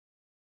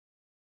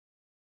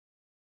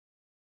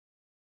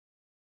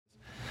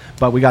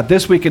But we got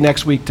this week and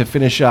next week to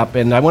finish up.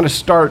 And I want to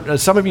start,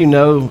 some of you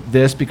know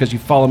this because you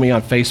follow me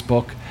on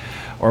Facebook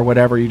or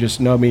whatever, you just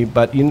know me.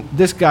 But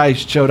this guy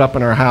showed up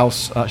in our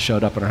house,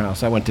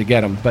 I went to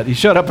get him, but he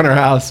showed up in our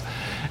house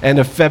end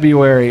of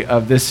February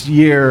of this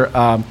year.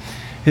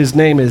 His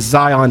name is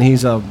Zion.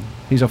 He's a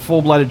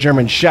full-blooded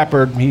German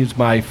Shepherd. He's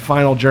my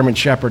final German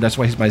Shepherd. That's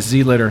why he's my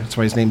Z-litter. That's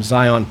why his name's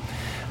Zion.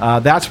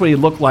 That's what he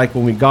looked like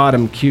when we got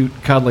him, cute,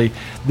 cuddly.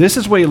 This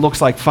is what he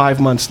looks like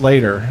 5 months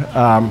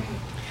later.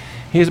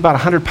 He's about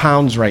 100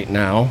 pounds right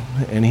now,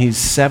 and he's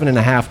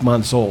 7.5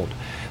 months old.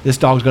 This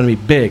dog's going to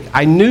be big.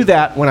 I knew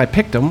that when I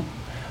picked him.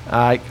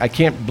 I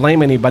can't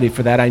blame anybody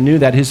for that. I knew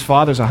that his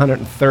father's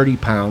 130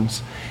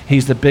 pounds.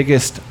 He's the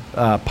biggest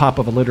pup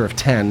of a litter of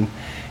 10,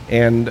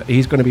 and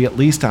he's going to be at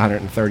least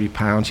 130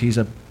 pounds. He's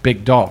a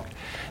big dog.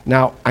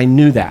 Now, I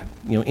knew that.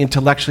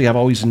 Intellectually, I've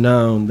always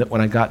known that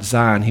when I got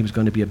Zion, he was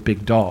going to be a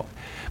big dog.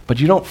 But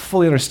you don't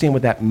fully understand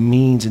what that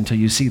means until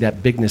you see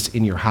that bigness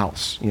in your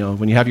house.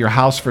 When you have your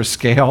house for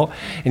scale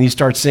and you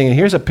start seeing, and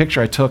here's a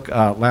picture I took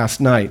last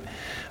night.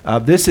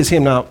 This is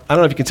him. Now, I don't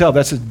know if you can tell,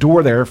 that's his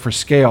door there for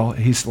scale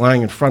he's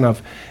lying in front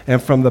of.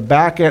 And from the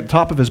back end,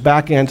 top of his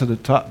back end to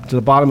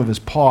the bottom of his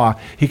paw,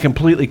 he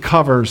completely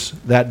covers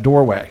that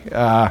doorway.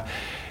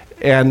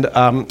 And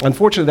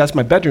unfortunately, that's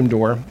my bedroom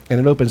door, and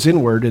it opens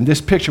inward. And this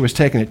picture was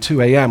taken at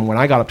 2 a.m. when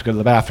I got up to go to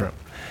the bathroom.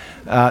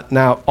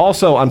 Now,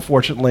 also,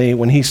 unfortunately,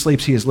 when he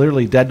sleeps, he is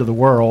literally dead to the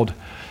world,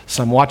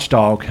 some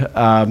watchdog.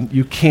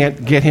 You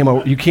can't get him,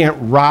 you can't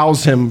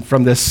rouse him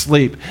from this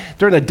sleep.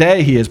 During the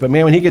day, he is, but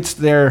man, when he gets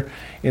there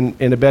in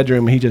the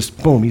bedroom, he just,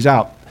 boom, he's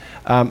out.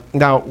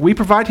 Now, we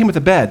provide him with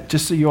a bed,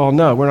 just so you all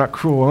know. We're not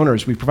cruel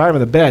owners. We provide him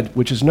with a bed,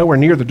 which is nowhere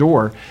near the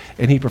door,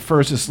 and he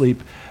prefers to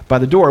sleep by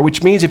the door,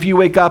 which means if you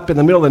wake up in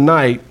the middle of the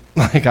night,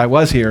 like I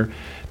was here,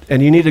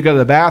 and you need to go to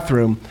the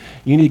bathroom,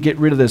 you need to get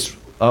rid of this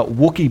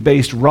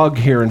Wookiee-based rug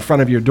here in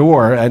front of your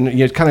door, and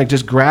you're kind of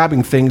just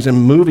grabbing things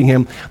and moving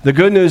him. The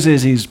good news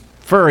is he's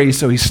furry,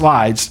 so he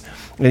slides.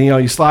 And,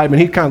 you slide him,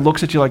 and he kind of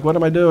looks at you like, what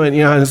am I doing?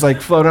 And it's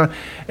like floating around,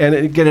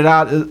 and get it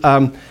out.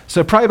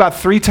 So probably about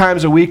 3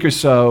 times a week or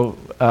so,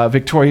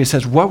 Victoria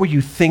says, what were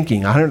you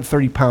thinking?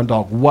 130-pound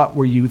dog, what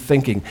were you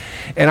thinking?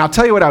 And I'll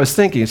tell you what I was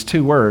thinking. It's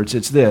 2 words.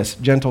 It's this,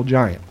 gentle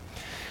giant.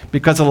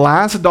 Because the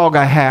last dog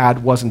I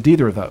had wasn't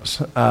either of those.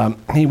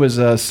 He was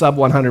a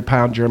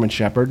sub-100-pound German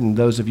Shepherd, and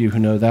those of you who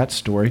know that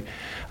story,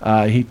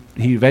 he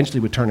eventually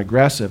would turn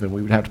aggressive, and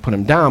we would have to put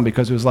him down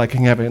because it was like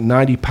having a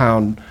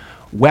 90-pound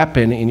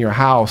weapon in your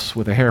house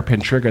with a hairpin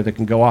trigger that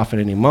can go off at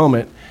any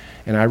moment.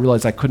 And I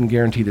realized I couldn't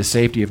guarantee the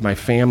safety of my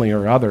family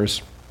or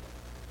others.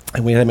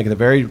 And we had to make the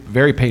very,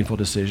 very painful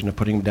decision of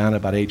putting him down at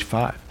about age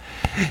 5.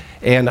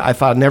 And I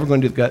thought I'm never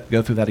going to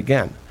go through that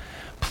again.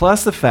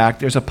 Plus the fact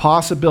there's a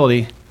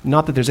possibility,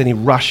 not that there's any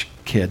rush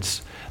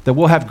kids, that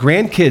we'll have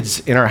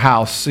grandkids in our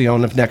house,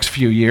 in the next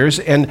few years.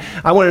 And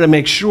I wanted to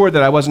make sure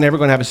that I wasn't ever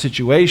going to have a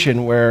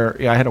situation where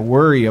I had to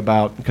worry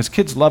about, because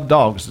kids love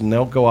dogs and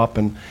they'll go up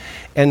and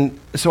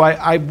so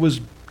I was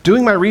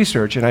doing my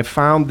research, and I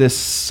found this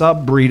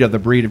sub-breed of the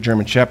breed of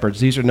German Shepherds.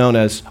 These are known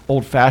as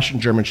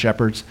old-fashioned German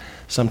Shepherds,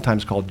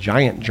 sometimes called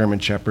giant German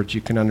Shepherds.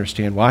 You can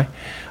understand why.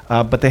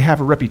 But they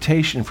have a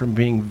reputation for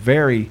being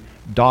very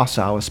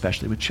docile,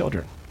 especially with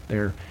children.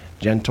 They're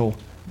gentle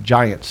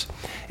giants.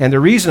 And the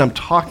reason I'm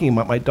talking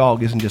about my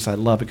dog isn't just I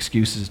love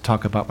excuses to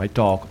talk about my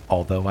dog,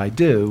 although I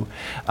do.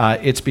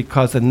 It's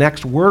because the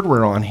next word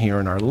we're on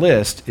here in our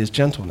list is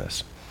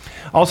gentleness.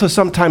 Also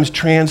sometimes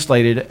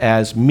translated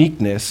as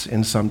meekness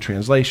in some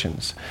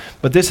translations.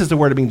 But this is the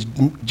word that means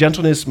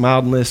gentleness,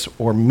 mildness,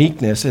 or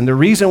meekness. And the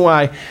reason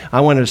why I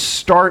want to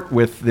start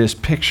with this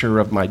picture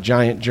of my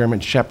giant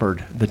German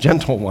Shepherd, the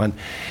gentle one,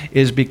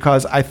 is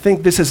because I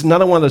think this is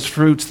another one of those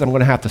fruits that I'm going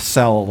to have to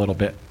sell a little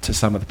bit to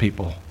some of the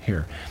people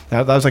here.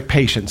 That was like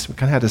patience. We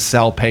kind of had to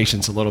sell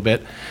patience a little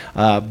bit.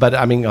 But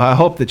I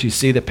hope that you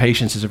see that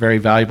patience is a very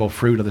valuable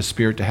fruit of the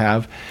Spirit to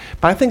have.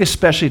 But I think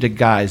especially to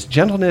guys,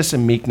 gentleness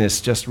and meekness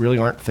just really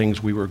aren't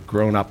things we were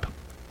grown up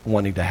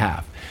wanting to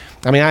have.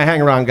 I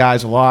hang around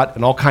guys a lot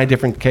and all kind of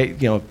different,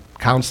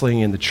 counseling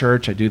in the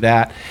church. I do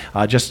that.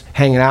 Just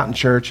hanging out in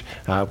church,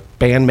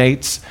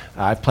 bandmates.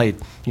 I've played,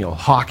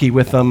 hockey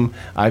with them.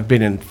 I've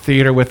been in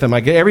theater with them.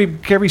 I get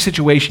every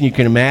situation you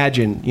can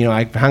imagine.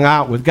 I hung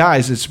out with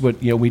guys. It's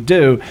what we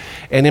do.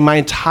 And in my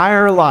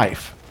entire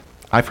life,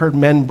 I've heard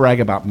men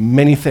brag about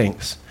many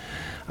things.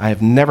 I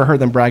have never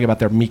heard them brag about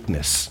their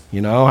meekness.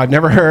 I've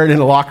never heard in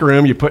the locker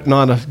room you're putting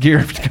on a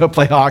gear to go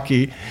play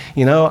hockey.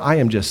 I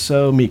am just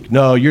so meek.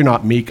 No, you're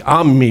not meek.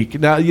 I'm meek.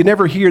 Now, you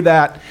never hear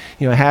that,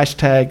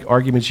 hashtag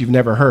arguments you've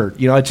never heard.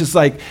 It's just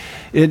like,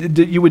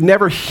 you would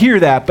never hear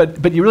that,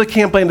 but you really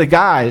can't blame the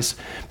guys,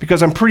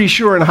 because I'm pretty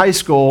sure in high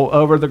school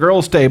over the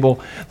girls' table,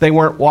 they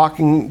weren't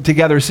walking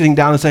together, sitting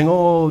down and saying,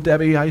 oh,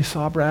 Debbie, I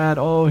saw Brad.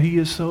 Oh, he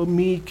is so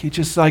meek. He's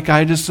just like,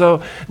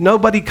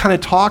 nobody kind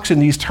of talks in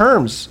these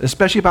terms,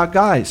 especially about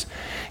guys.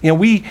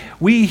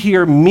 We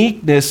hear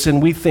meekness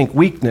and we think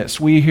weakness.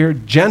 We hear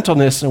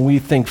gentleness and we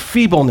think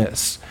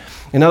feebleness.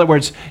 In other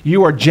words,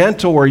 you are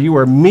gentle or you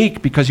are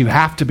meek because you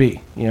have to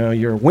be.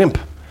 You're a wimp.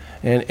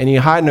 And you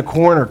hide in a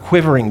corner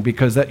quivering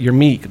because you're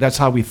meek. That's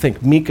how we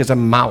think. Meek as a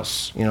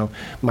mouse.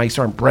 Mice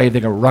aren't brave. They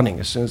go running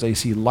as soon as they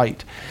see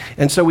light.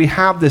 And so we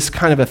have this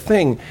kind of a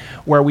thing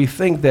where we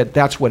think that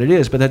that's what it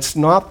is, but that's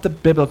not the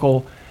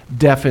biblical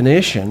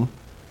definition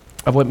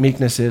of what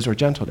meekness is or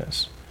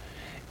gentleness.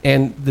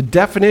 And the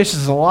definition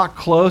is a lot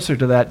closer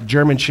to that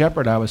German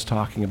Shepherd I was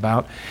talking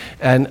about.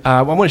 And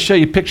I want to show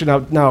you a picture.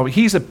 Now,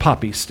 he's a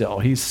puppy still.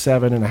 He's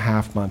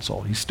 7.5 months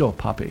old. He's still a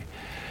puppy.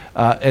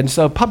 And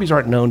so puppies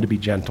aren't known to be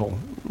gentle.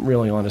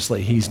 Really,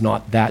 honestly, he's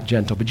not that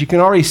gentle. But you can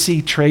already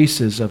see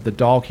traces of the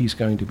dog he's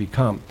going to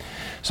become.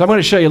 So I'm going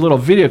to show you a little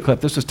video clip.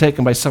 This was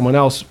taken by someone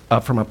else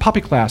from a puppy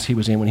class he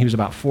was in when he was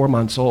about 4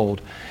 months old.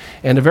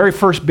 And the very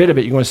first bit of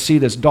it, you're going to see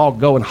this dog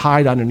go and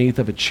hide underneath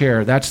of a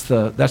chair. That's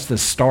the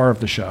star of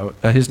the show.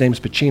 His name's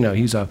Pacino.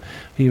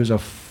 He was a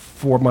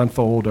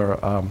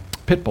 4-month-old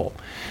pit bull,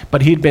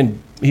 but he'd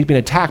been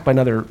attacked by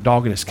another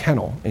dog in his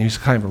kennel, and he was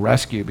kind of a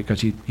rescue because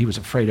he was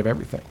afraid of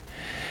everything.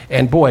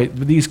 And boy,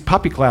 these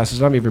puppy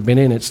classes I've ever been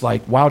in, it's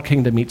like Wild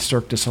Kingdom meets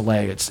Cirque du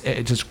Soleil. It's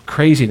just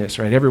craziness,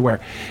 right, everywhere.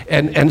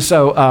 And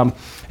so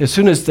as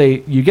soon as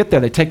you get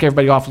there, they take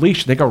everybody off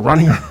leash. They go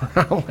running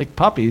around like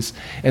puppies.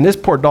 And this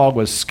poor dog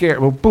was scared.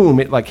 Well, boom,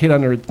 it like hit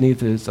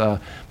underneath his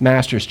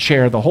master's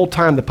chair the whole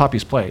time the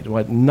puppies played. It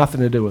had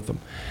nothing to do with them.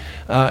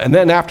 And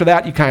then after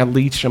that, you kind of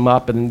leash them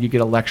up, and you get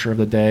a lecture of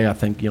the day. I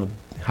think,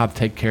 how to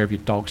take care of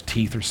your dog's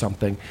teeth or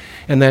something.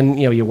 And then,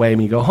 you weigh him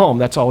and you go home.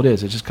 That's all it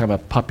is. It's just kind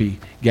of a puppy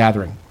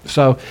gathering.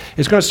 So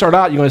it's going to start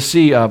out, you're going to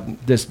see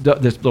this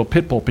little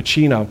pit bull,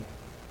 Pacino.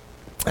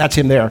 That's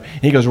him there.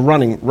 And he goes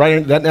running right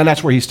in, and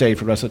that's where he stayed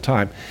for the rest of the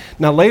time.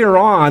 Now later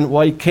on,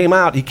 he came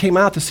out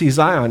to see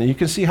Zion, and you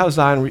can see how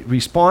Zion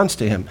responds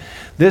to him.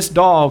 This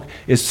dog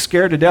is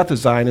scared to death of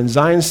Zion, and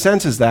Zion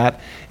senses that,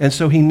 and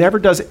so he never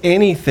does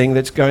anything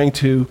that's going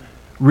to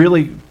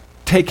really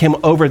take him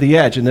over the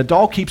edge. And the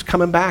dog keeps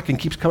coming back and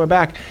keeps coming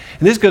back.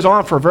 And this goes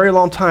on for a very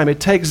long time. It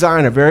takes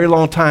Zion a very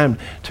long time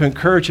to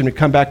encourage him to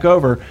come back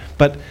over.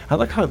 But I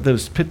like how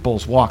those pit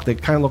bulls walk. They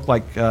kind of look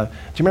like, do you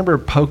remember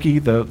Pokey,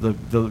 the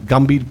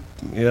Gumby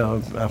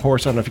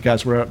horse? I don't know if you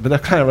guys were, but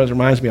that kind of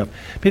reminds me of.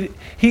 But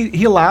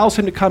he allows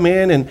him to come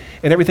in and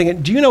everything.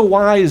 And do you know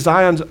why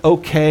Zion's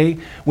okay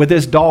with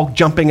this dog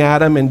jumping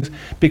at him? And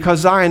because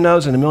Zion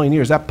knows in a million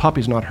years that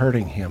puppy's not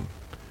hurting him,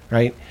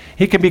 right?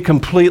 He can be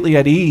completely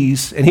at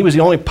ease, and he was the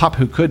only pup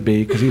who could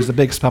be because he was the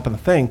biggest pup in the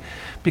thing,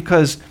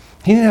 because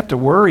he didn't have to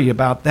worry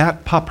about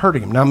that pup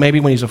hurting him. Now, maybe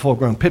when he's a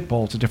full-grown pit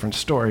bull, it's a different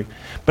story.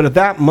 But at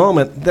that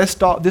moment, this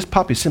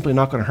puppy is simply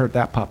not going to hurt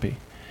that puppy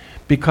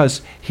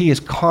because he is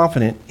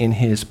confident in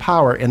his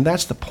power, and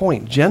that's the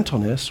point.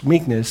 Gentleness,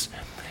 meekness,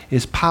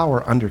 is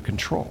power under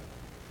control.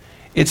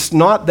 It's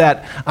not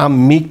that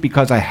I'm meek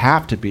because I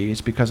have to be. It's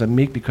because I'm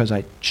meek because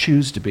I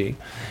choose to be.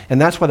 And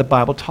that's why the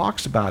Bible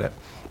talks about it.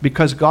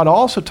 Because God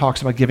also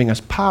talks about giving us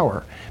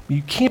power.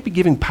 You can't be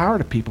giving power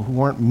to people who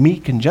aren't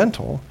meek and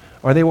gentle,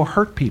 or they will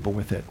hurt people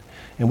with it.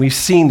 And we've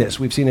seen this.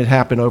 We've seen it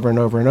happen over and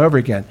over and over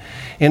again.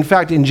 In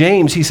fact, in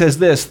James, he says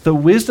this: the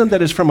wisdom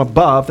that is from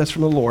above, that's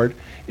from the Lord,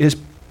 is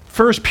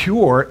first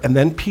pure, and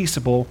then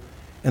peaceable,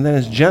 and then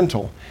is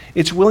gentle.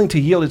 It's willing to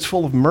yield. It's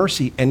full of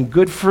mercy and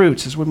good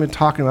fruits. As we've been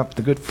talking about,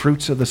 the good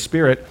fruits of the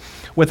Spirit,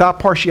 without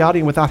partiality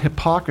and without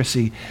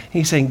hypocrisy.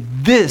 He's saying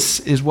this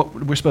is what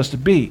we're supposed to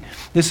be.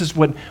 This is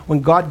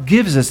when God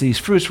gives us these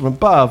fruits from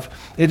above,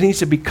 it needs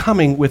to be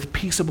coming with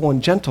peaceable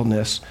and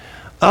gentleness.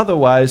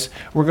 Otherwise,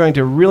 we're going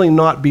to really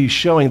not be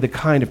showing the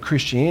kind of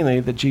Christianity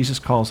that Jesus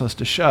calls us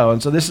to show.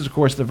 And so this is, of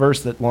course, the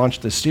verse that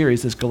launched this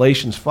series, this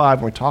Galatians 5,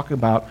 when we're talking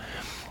about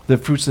the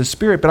fruits of the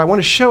Spirit. But I want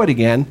to show it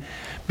again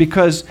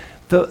because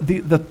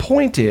the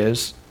point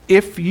is,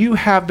 if you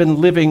have been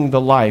living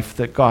the life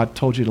that God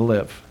told you to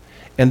live,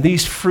 and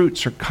these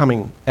fruits are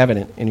coming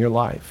evident in your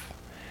life,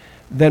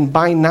 then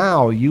by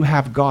now you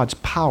have God's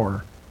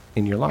power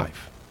in your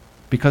life.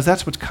 Because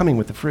that's what's coming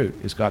with the fruit,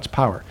 is God's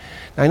power.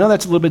 Now, I know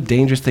that's a little bit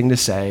dangerous thing to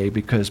say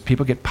because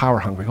people get power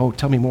hungry. Oh,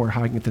 tell me more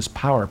how I can get this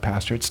power,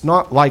 Pastor. It's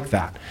not like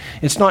that.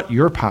 It's not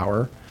your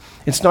power.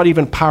 It's not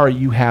even power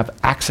you have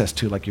access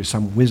to like you're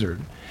some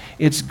wizard.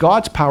 It's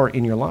God's power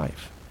in your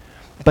life.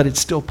 But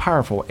it's still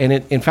powerful. And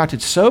in fact,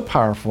 it's so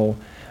powerful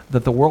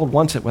that the world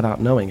wants it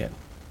without knowing it.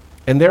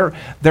 And they're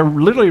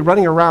literally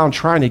running around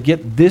trying to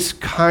get this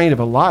kind of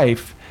a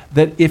life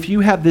that if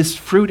you have this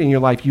fruit in your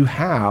life,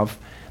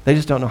 they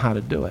just don't know how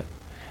to do it.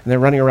 And they're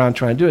running around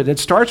trying to do it. It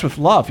starts with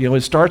love.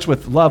 It starts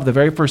with love. The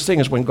very first thing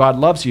is when God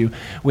loves you,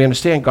 we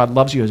understand God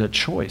loves you as a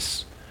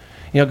choice.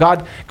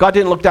 God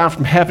didn't look down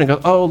from heaven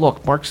and go, oh,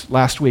 look,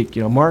 last week,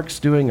 Mark's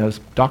doing a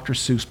Dr.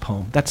 Seuss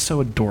poem. That's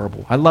so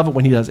adorable. I love it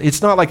when he does.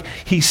 It's not like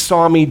he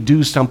saw me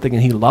do something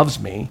and he loves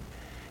me.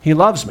 He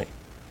loves me.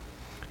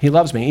 He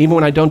loves me. Even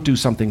when I don't do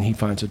something he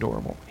finds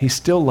adorable. He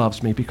still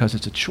loves me because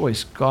it's a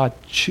choice. God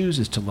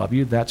chooses to love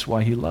you. That's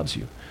why he loves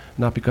you.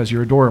 Not because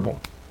you're adorable.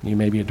 You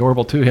may be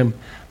adorable to him,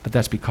 but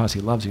that's because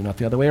he loves you, not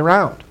the other way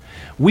around.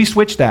 We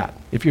switch that.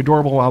 If you're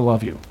adorable, I'll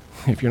love you.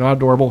 If you're not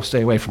adorable,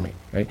 stay away from me,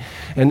 right?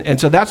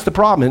 And so that's the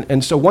problem.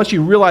 And so once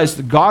you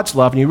realize God's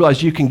love and you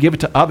realize you can give it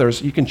to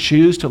others, you can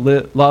choose to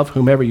love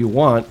whomever you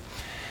want,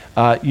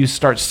 you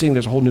start seeing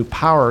there's a whole new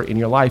power in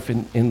your life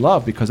in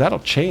love, because that'll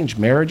change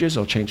marriages,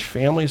 it'll change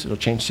families, it'll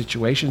change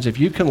situations. If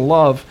you can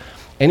love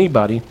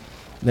anybody,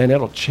 then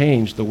it'll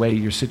change the way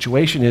your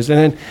situation is. And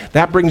then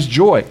that brings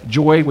joy.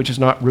 Joy, which is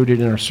not rooted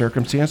in our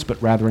circumstance, but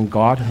rather in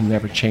God, who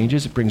never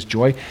changes. It brings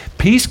joy.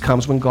 Peace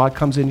comes when God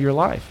comes into your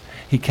life.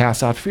 He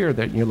casts out fear,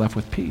 that you're left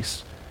with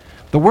peace.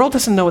 The world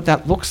doesn't know what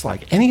that looks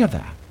like, any of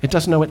that. It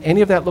doesn't know what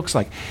any of that looks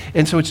like.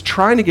 And so it's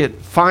trying to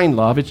find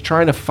love, it's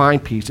trying to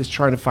find peace, it's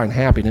trying to find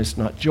happiness,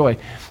 not joy.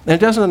 And it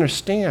doesn't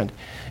understand.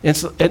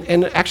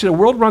 And actually the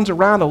world runs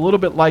around a little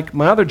bit like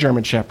my other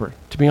German Shepherd,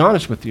 to be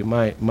honest with you.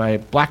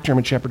 My black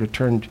German Shepherd who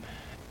turned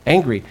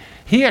angry.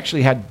 He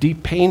actually had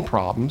deep pain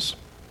problems,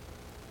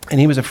 and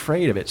he was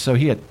afraid of it. So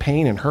he had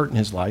pain and hurt in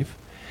his life,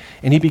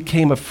 and he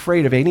became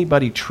afraid of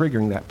anybody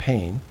triggering that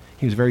pain.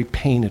 He was very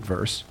pain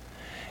adverse.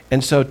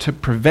 And so to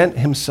prevent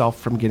himself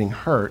from getting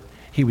hurt,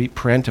 he would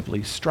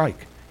preemptively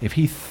strike. If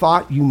he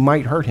thought you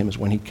might hurt him is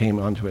when he came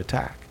on to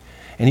attack.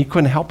 And he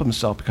couldn't help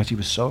himself because he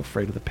was so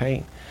afraid of the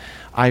pain.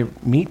 I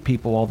meet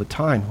people all the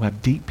time who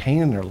have deep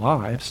pain in their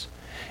lives,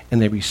 and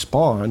they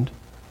respond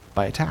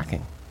by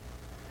attacking.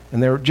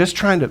 And they're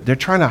trying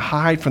to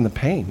hide from the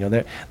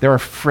pain. They're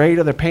afraid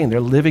of their pain. They're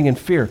living in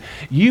fear.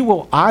 You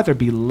will either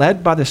be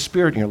led by the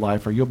Spirit in your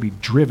life, or you'll be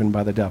driven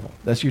by the devil.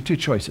 That's your two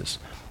choices.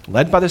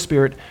 Led by the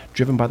Spirit,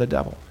 driven by the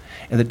devil.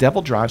 And the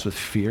devil drives with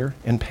fear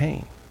and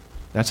pain.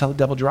 That's how the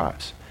devil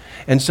drives.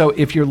 And so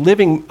if you're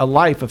living a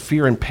life of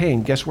fear and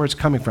pain, guess where it's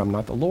coming from?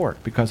 Not the Lord,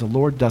 because the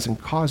Lord doesn't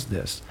cause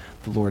this.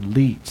 The Lord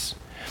leads.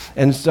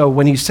 And so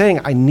when he's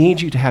saying, I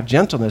need you to have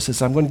gentleness,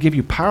 it's I'm going to give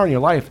you power in your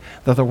life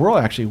that the world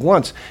actually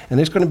wants. And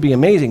it's going to be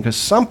amazing, because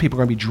some people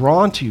are going to be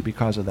drawn to you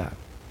because of that.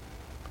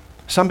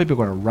 Some people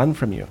are going to run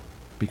from you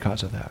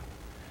because of that.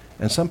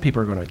 And some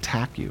people are going to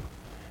attack you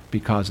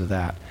because of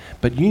that.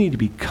 But you need to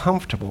be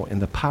comfortable in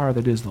the power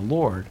that is the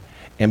Lord.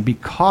 And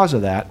because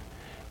of that,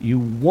 you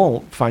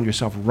won't find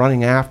yourself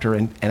running after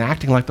and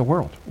acting like the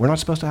world. We're not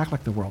supposed to act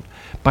like the world.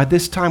 By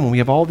this time, when we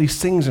have all these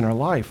things in our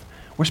life,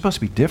 we're supposed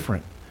to be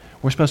different.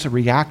 We're supposed to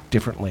react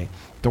differently.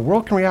 The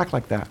world can react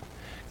like that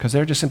because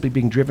they're just simply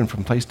being driven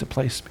from place to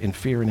place in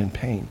fear and in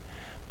pain.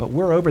 But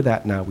we're over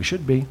that now. We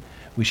should be.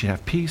 We should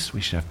have peace.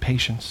 We should have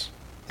patience,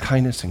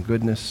 kindness, and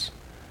goodness.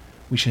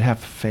 We should have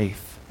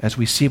faith. As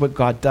we see what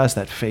God does,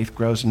 that faith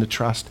grows into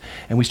trust.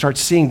 And we start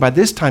seeing, by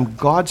this time,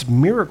 God's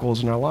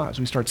miracles in our lives.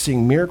 We start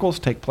seeing miracles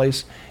take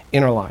place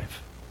in our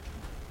life.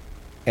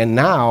 And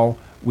now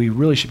we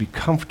really should be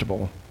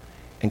comfortable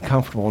and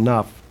comfortable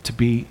enough to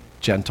be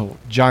gentle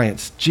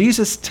giants.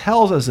 Jesus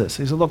tells us this.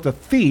 He said, look, the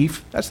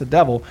thief, that's the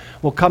devil,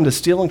 will come to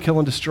steal and kill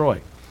and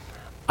destroy.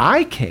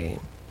 I came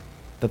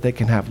that they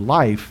can have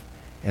life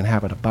and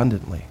have it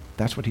abundantly.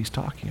 That's what he's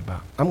talking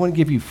about. I'm going to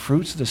give you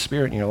fruits of the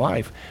Spirit in your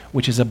life,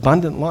 which is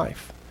abundant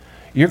life.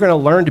 You're going to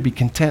learn to be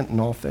content in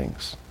all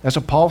things. That's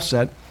what Paul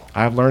said.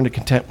 I have learned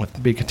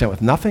to be content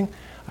with nothing.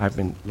 I've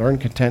been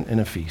learned content in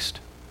a feast.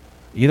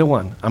 Either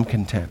one, I'm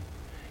content.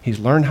 He's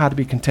learned how to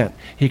be content.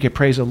 He could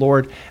praise the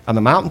Lord on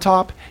the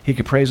mountaintop. He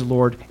could praise the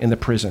Lord in the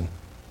prison.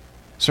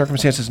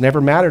 Circumstances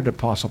never mattered to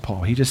Apostle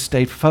Paul. He just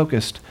stayed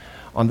focused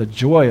on the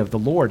joy of the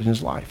Lord in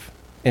his life.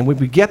 And when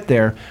we get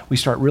there, we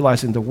start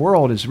realizing the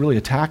world is really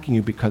attacking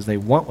you because they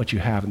want what you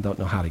have and don't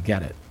know how to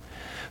get it.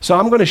 So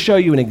I'm going to show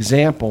you an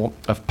example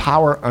of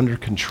power under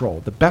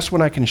control. The best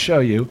one I can show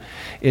you,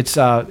 it's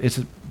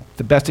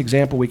the best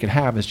example we could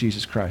have is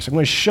Jesus Christ. I'm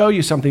going to show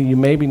you something you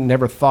maybe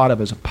never thought of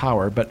as a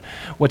power, but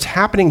what's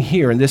happening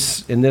here in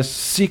this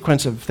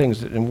sequence of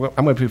things, and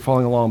I'm going to be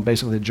following along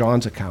basically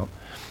John's account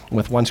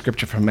with one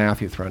scripture from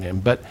Matthew thrown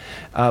in, but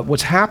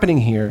what's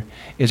happening here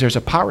is there's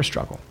a power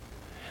struggle.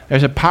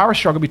 There's a power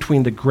struggle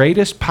between the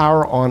greatest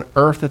power on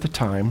earth at the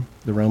time,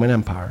 the Roman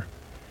Empire,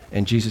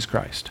 and Jesus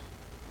Christ.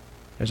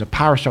 There's a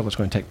power struggle that's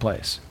going to take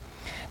place.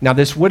 Now,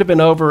 this would have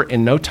been over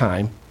in no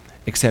time,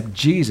 except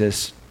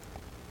Jesus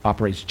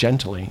operates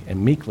gently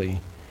and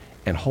meekly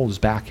and holds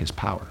back his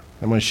power.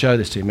 I'm going to show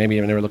this to you. Maybe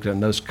you've never looked at it in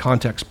those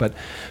contexts. But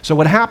so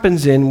what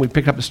happens we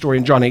pick up the story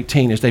in John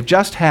 18, is they've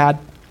just had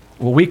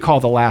what we call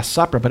the Last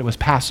Supper, but it was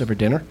Passover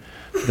dinner.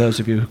 For those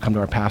of you who come to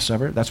our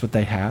Passover, that's what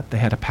they had. They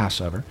had a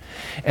Passover.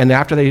 And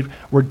after they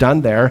were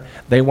done there,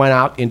 they went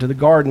out into the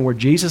garden where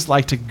Jesus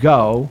liked to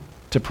go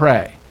to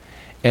pray.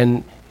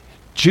 And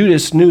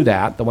Judas knew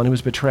that, the one who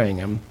was betraying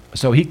him.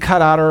 So he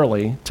cut out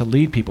early to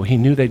lead people. He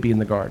knew they'd be in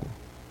the garden.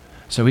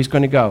 So he's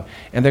going to go.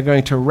 And they're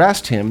going to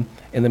arrest him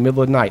in the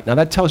middle of the night. Now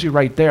that tells you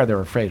right there they're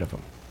afraid of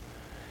him.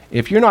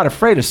 If you're not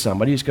afraid of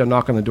somebody, he's going to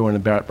knock on the door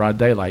in the broad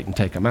daylight and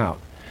take him out.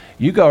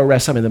 You go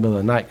arrest somebody in the middle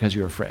of the night because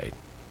you're afraid.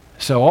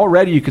 So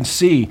already you can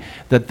see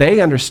that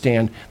they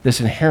understand this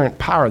inherent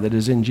power that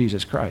is in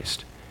Jesus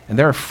Christ. And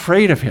they're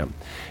afraid of him.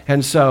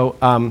 And so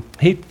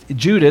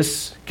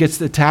Judas gets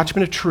the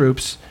detachment of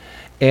troops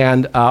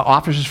and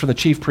officers from the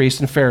chief priests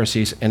and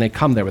Pharisees, and they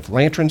come there with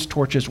lanterns,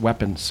 torches,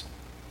 weapons.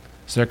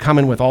 So they're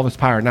coming with all this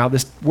power. Now,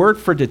 this word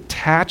for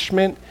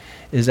detachment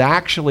is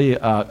actually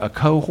a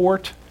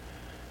cohort,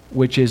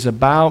 which is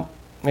about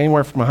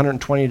anywhere from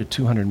 120 to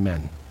 200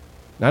 men.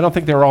 Now, I don't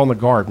think they were all in the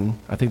garden.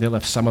 I think they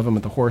left some of them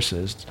with the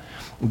horses.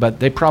 But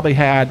they probably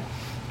had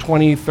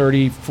 20,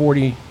 30,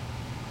 40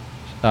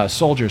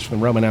 soldiers from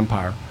the Roman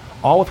Empire,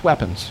 all with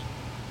weapons,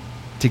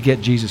 to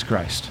get Jesus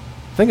Christ.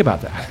 Think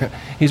about that.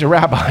 He's a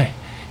rabbi.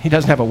 He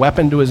doesn't have a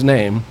weapon to his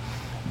name,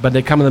 but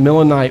they come in the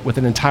middle of the night with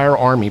an entire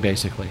army,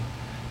 basically,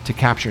 to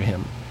capture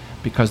him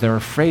because they're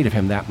afraid of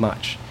him that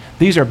much.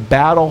 These are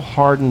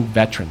battle-hardened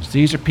veterans.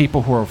 These are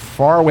people who are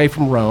far away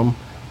from Rome,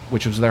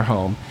 which was their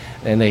home,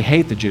 and they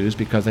hate the Jews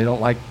because they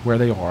don't like where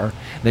they are.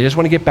 They just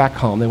want to get back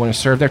home. They want to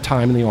serve their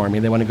time in the army.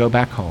 They want to go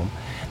back home.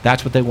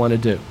 That's what they want to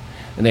do.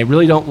 And they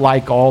really don't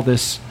like all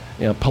this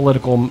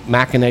political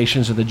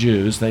machinations of the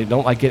Jews. They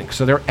don't like it.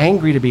 So they're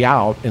angry to be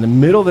out in the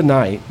middle of the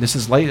night. This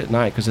is late at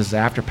night because this is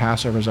after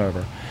Passover's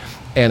over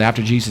and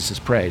after Jesus has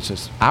prayed. So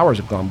hours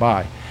have gone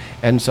by.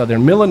 And so they're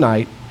in the middle of the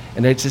night,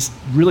 and they're just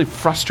really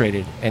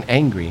frustrated and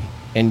angry.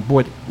 And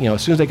boy,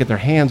 as soon as they get their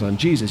hands on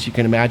Jesus, you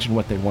can imagine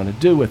what they want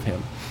to do with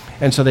him.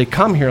 And so they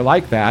come here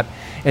like that,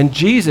 and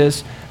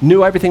Jesus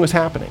knew everything was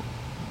happening.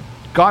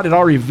 God had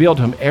already revealed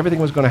to him everything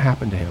was going to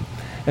happen to him.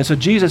 And so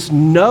Jesus,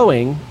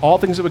 knowing all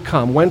things that would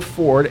come, went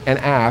forward and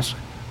asked,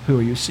 "Who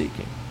are you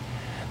seeking?"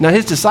 Now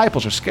his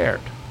disciples are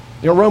scared.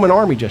 The Roman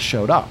army just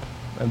showed up.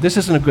 And this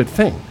isn't a good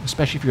thing,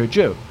 especially if you're a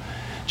Jew.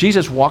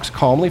 Jesus walks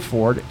calmly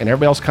forward, and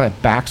everybody else kind of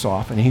backs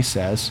off, and he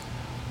says,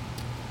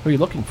 "Who are you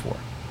looking for?"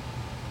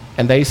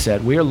 And they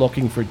said, "We are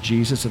looking for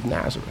Jesus of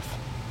Nazareth."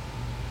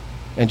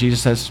 And Jesus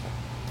says,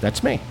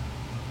 "That's me."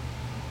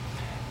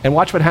 And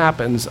watch what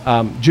happens.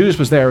 Judas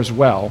was there as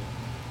well.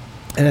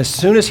 And as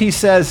soon as he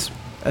says,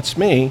 "That's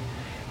me,"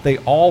 they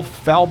all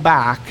fell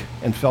back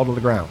and fell to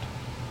the ground.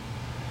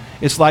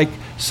 It's like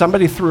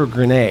somebody threw a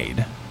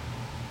grenade,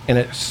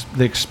 and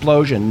the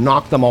explosion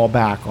knocked them all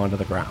back onto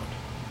the ground.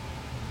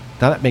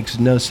 Now that makes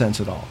no sense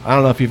at all. I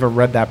don't know if you've ever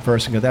read that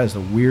verse and go, that is the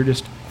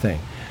weirdest thing.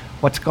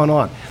 What's going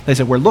on? They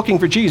said, "We're looking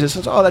for Jesus."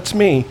 And says, "Oh, that's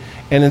me."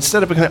 And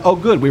instead of going, "Oh,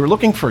 good, we were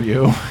looking for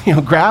you,"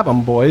 grab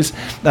them, boys.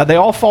 They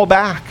all fall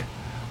back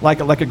like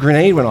a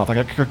grenade went off, like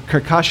a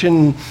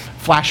concussion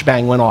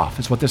flashbang went off.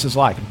 Is what this is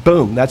like.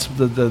 Boom. That's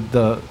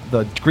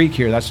the Greek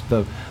here. That's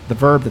the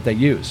verb that they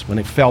use when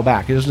they fell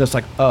back. It isn't just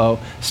like, no,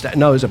 it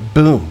was a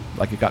boom,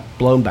 like it got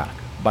blown back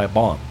by a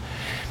bomb.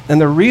 And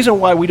the reason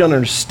why we don't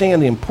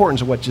understand the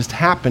importance of what just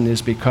happened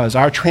is because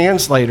our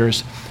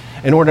translators,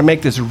 in order to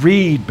make this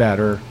read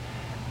better,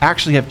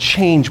 actually have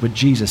changed what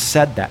Jesus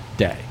said that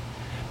day,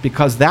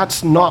 because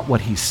that's not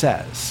what he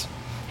says.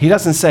 He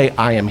doesn't say,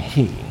 "I am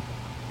he."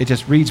 It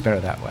just reads better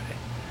that way.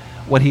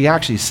 What he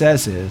actually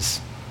says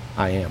is,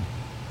 "I am."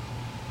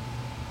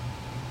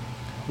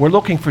 We're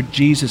looking for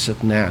Jesus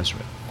of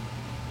Nazareth.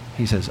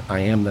 He says, "I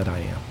am that I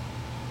am."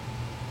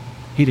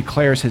 He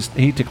declares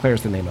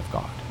the name of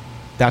God.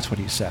 That's what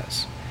he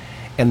says.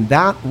 And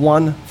that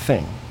one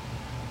thing,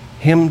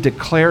 him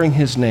declaring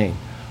his name,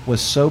 was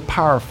so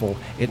powerful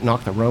it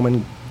knocked the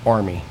Roman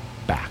army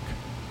back.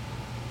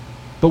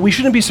 But we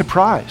shouldn't be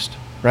surprised,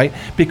 right?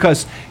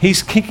 Because he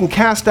can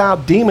cast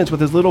out demons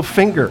with his little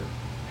finger.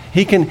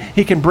 He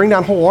can bring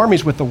down whole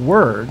armies with the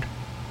word.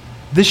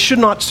 This should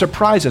not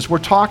surprise us. We're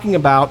talking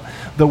about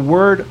the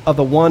word of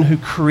the one who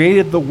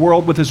created the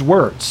world with his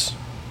words.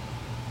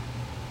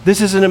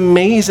 This is an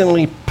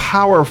amazingly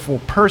powerful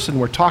person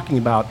we're talking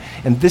about,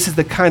 and this is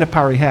the kind of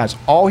power he has.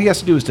 All he has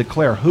to do is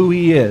declare who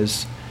he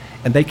is,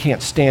 and they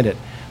can't stand it.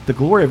 The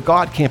glory of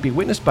God can't be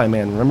witnessed by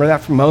man. Remember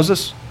that from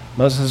Moses?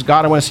 Moses says,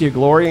 "God, I want to see your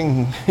glory."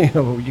 And,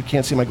 "You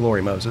can't see my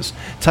glory, Moses.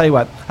 Tell you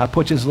what, I'll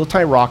put you in this little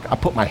tiny rock, I'll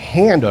put my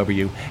hand over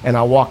you, and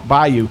I'll walk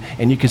by you,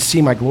 and you can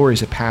see my glory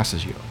as it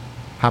passes you."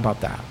 How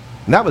about that?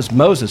 And that was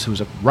Moses, who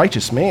was a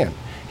righteous man.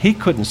 He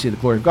couldn't see the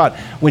glory of God.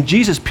 When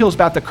Jesus peels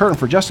back the curtain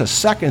for just a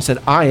second and said,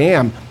 "I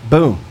am,"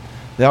 boom,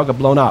 they all got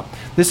blown up.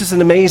 This is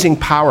an amazing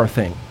power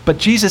thing. But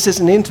Jesus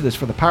isn't into this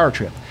for the power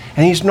trip,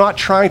 and he's not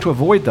trying to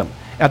avoid them.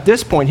 At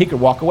this point, he could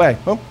walk away.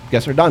 "Oh,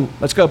 guess we're done.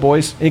 Let's go,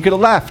 boys." And he could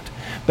have left.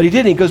 But he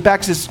didn't. He goes back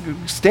and says,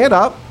 "Stand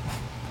up.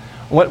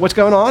 What's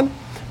going on?"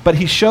 But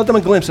he showed them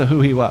a glimpse of who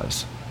he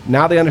was.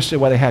 Now they understood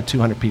why they had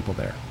 200 people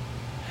there.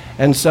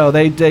 And so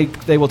they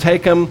will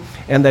take him,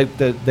 and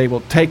they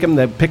will take him,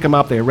 they pick him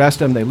up, they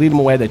arrest him, they lead him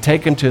away, they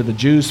take him to the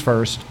Jews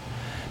first,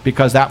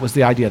 because that was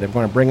the idea. They're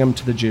going to bring him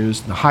to the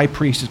Jews. The high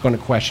priest is going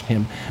to question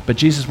him, but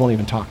Jesus won't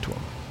even talk to him.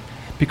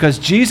 Because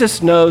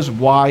Jesus knows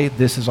why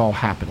this is all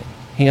happening.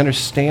 He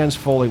understands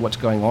fully what's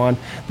going on.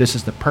 This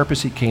is the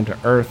purpose he came to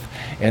earth,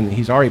 and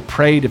he's already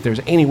prayed if there's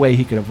any way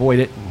he could avoid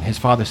it, and his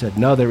Father said,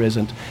 "No, there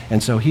isn't."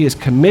 And so he is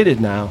committed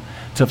now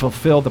to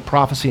fulfill the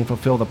prophecy and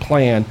fulfill the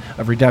plan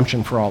of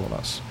redemption for all of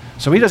us.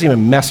 So he doesn't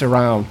even mess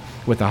around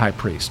with the high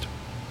priest.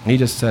 He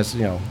just says,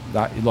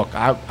 "Look,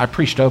 I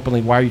preached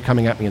openly. Why are you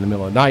coming at me in the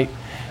middle of the night?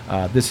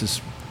 This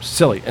is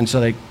silly." And so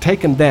they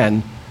take him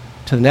then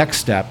to the next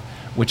step,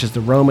 which is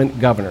the Roman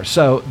governor.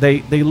 So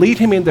they lead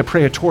him into the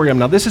praetorium.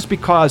 Now this is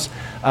because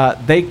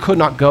they could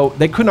not go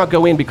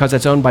in because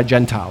it's owned by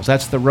Gentiles.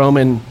 That's the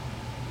Roman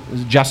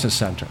justice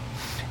center.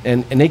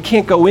 And they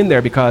can't go in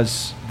there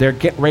because they're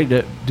getting ready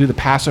to do the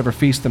Passover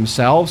feast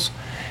themselves.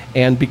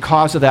 And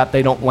because of that,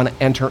 they don't want to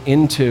enter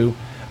into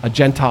a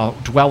Gentile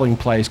dwelling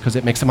place because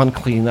it makes them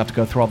unclean enough to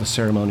go through all the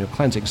ceremonial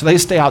cleansing. So they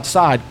stay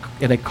outside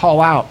and they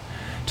call out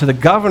to the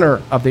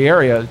governor of the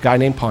area, a guy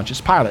named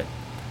Pontius Pilate,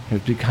 who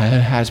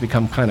has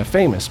become kind of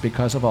famous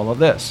because of all of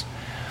this.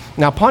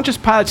 Now, Pontius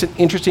Pilate's an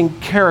interesting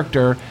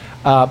character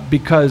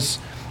because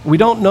we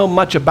don't know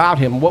much about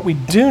him. What we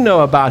do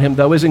know about him,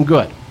 though, isn't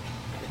good.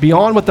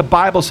 Beyond what the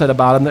Bible said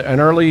about him, an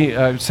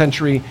early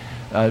century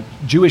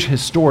Jewish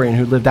historian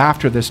who lived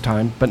after this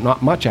time, but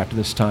not much after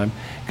this time,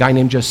 a guy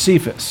named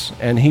Josephus.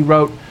 And he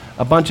wrote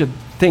a bunch of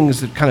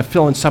things that kind of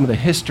fill in some of the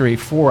history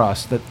for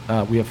us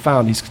that we have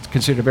found. He's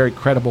considered a very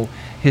credible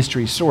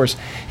history source.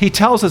 He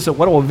tells us that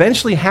what will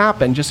eventually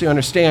happen, just so you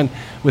understand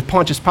with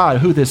Pontius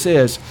Pilate who this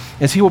is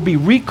he will be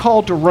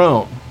recalled to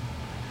Rome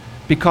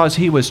because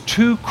he was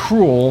too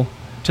cruel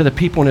to the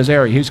people in his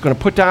area. He was going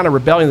to put down a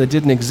rebellion that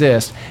didn't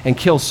exist and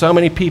kill so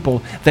many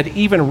people that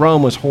even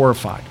Rome was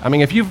horrified. I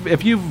mean, if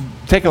you've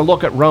taken a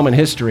look at Roman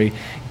history,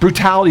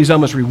 brutality is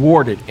almost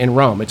rewarded in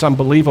Rome. It's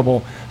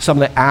unbelievable,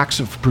 some of the acts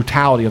of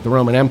brutality of the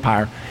Roman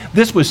Empire.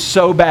 This was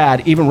so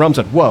bad, even Rome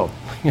said, whoa,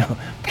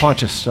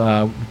 Pontius,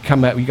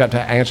 come out, you got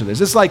to answer this.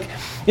 This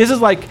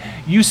is like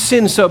you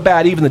sin so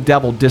bad, even the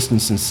devil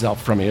distanced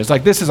himself from you. It's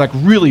like, this is like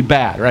really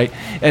bad, right?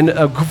 And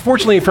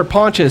fortunately for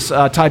Pontius,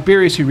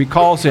 Tiberius, who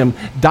recalls him,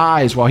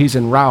 dies while he's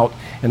en route,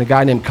 and a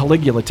guy named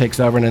Caligula takes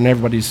over, and then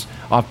everybody's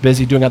off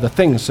busy doing other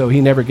things, so he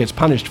never gets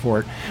punished for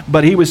it.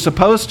 But he was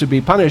supposed to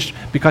be punished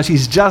because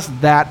he's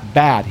just that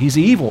bad. He's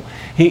evil.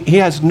 He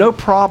has no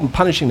problem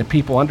punishing the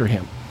people under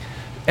him.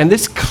 And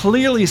this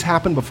clearly has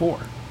happened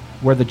before,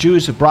 where the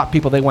Jews have brought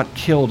people they want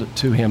killed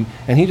to him,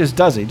 and he just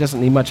does it. He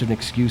doesn't need much of an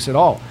excuse at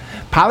all.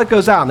 Pilate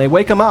goes out, and they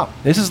wake him up.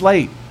 This is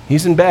late.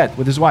 He's in bed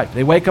with his wife.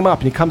 They wake him up,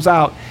 and he comes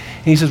out,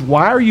 and he says,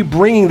 why are you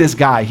bringing this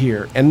guy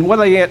here? And what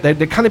they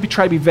kind of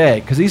try to be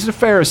vague, because these are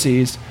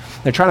Pharisees.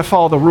 They're trying to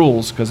follow the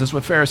rules, because that's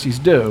what Pharisees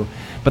do,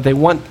 but they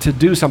want to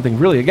do something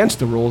really against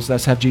the rules.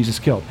 That's have Jesus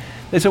killed.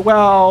 They said,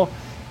 well,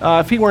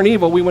 if he weren't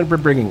evil, we wouldn't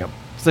be bringing him.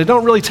 So they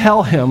don't really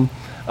tell him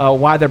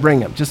why they're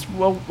bringing him. Just,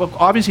 well,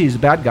 obviously he's a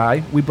bad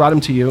guy. We brought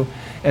him to you.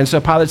 And so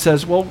Pilate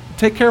says, well,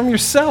 take care of him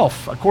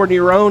yourself, according to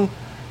your own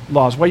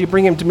laws. Why you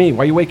bring him to me?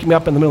 Why you wake me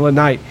up in the middle of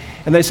the night?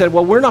 And they said,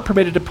 well, we're not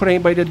permitted to put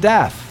anybody to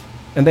death.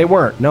 And they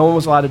weren't. No one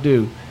was allowed to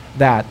do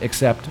that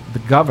except the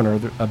governor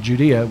of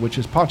Judea, which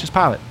is Pontius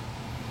Pilate.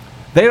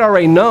 They'd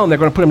already known they're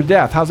going to put him to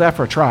death. How's that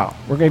for a trial?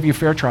 We're going to give you a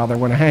fair trial. They're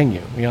going to hang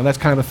you. That's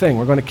kind of a thing.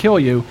 We're going to kill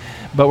you,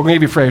 but we're going to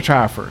give you a fair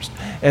trial first.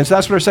 And so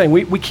that's what they're saying.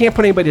 We can't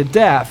put anybody to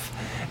death,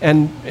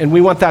 and we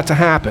want that to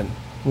happen.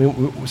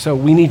 So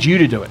we need you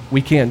to do it.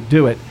 We can't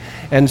do it.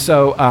 And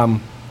so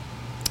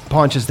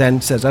Pontius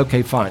then says,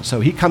 okay, fine. So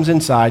he comes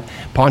inside.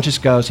 Pontius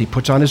goes. He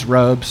puts on his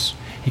robes.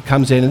 He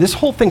comes in. And this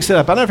whole thing's set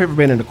up. I don't know if you've ever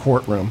been in a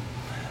courtroom,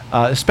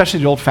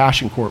 especially the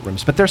old-fashioned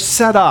courtrooms, but they're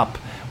set up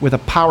with a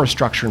power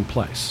structure in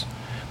place.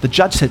 The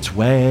judge sits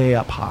way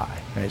up high,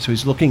 right? So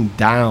he's looking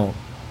down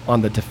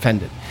on the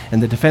defendant.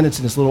 And the defendant's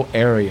in this little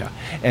area.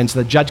 And so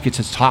the judge gets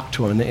to talk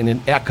to him, and it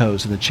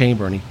echoes in the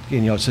chamber. And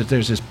so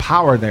there's this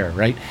power there,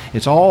 right?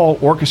 It's all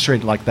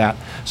orchestrated like that.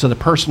 So the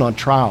person on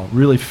trial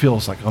really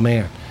feels like, oh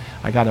man,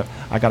 I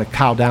gotta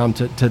cow down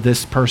to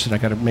this person. I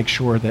gotta make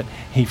sure that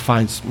he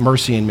finds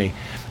mercy in me.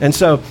 And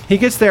so he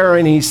gets there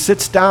and he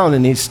sits down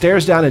and he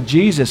stares down at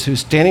Jesus, who's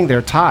standing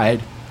there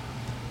tied.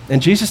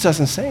 And Jesus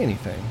doesn't say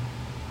anything.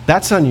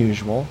 That's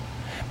unusual,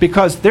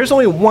 because there's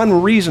only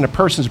one reason a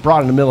person's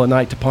brought in the middle of the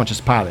night to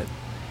Pontius Pilate,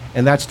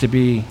 and that's to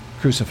be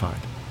crucified,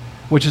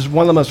 which is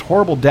one of the most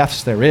horrible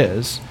deaths there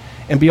is,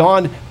 and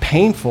beyond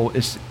painful,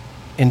 is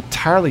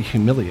entirely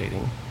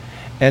humiliating,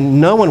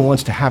 and no one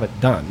wants to have it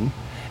done.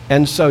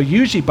 And so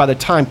usually by the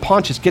time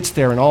Pontius gets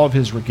there in all of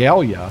his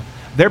regalia,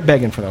 they're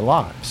begging for their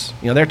lives.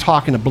 They're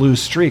talking to Blue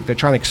Streak. They're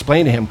trying to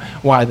explain to him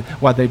why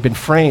they've been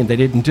framed. They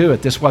didn't do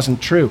it. This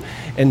wasn't true.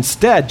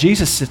 Instead,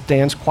 Jesus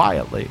stands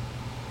quietly.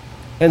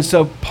 And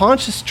so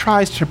Pontius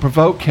tries to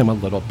provoke him a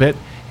little bit.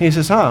 He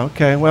says, oh,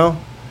 okay,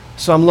 well,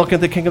 so I'm looking at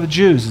the King of the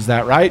Jews. Is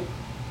that right?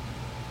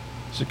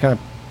 So kind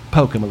of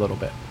poke him a little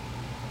bit.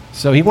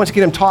 So he wants to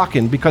get him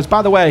talking because,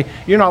 by the way,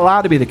 you're not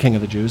allowed to be the king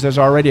of the Jews. There's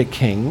already a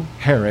king,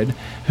 Herod,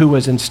 who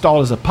was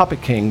installed as a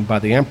puppet king by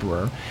the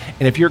emperor.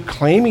 And if you're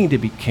claiming to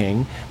be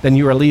king, then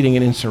you are leading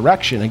an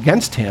insurrection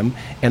against him,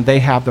 and they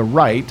have the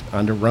right,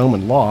 under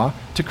Roman law,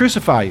 to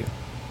crucify you.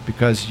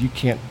 Because you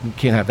can't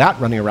have that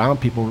running around,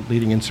 people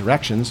leading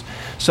insurrections.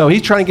 So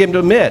he's trying to get him to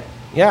admit,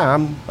 yeah,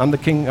 I'm the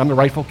king, I'm the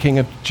rightful king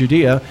of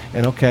Judea,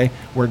 and okay,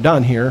 we're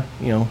done here,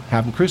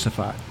 have him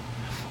crucified.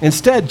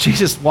 Instead,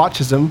 Jesus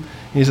watches him,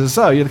 and he says,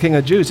 so you're the king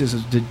of the Jews. He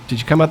says, did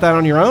you come up with that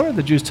on your own, or did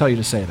the Jews tell you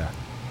to say that?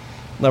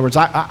 In other words,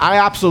 I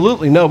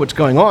absolutely know what's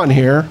going on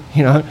here.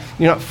 You're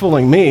not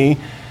fooling me.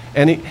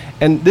 And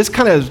this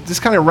kind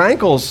of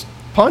rankles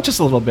Pontius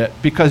a little bit,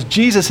 because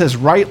Jesus has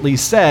rightly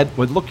said,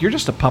 well, look, you're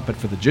just a puppet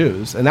for the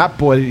Jews. And that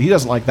boy, he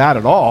doesn't like that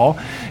at all.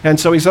 And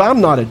so he said, I'm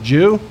not a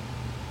Jew.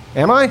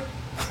 Am I?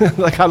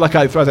 like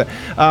how he throws it.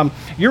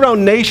 Your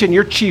own nation,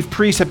 your chief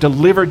priests have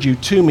delivered you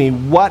to me.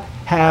 What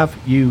have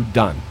you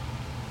done?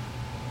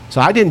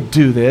 So I didn't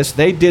do this.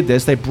 They did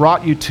this. They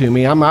brought you to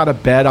me. I'm out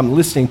of bed. I'm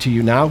listening to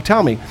you now.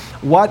 Tell me,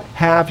 what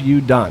have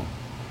you done?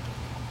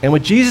 And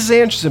what Jesus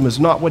answers him is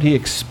not what he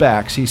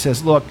expects. He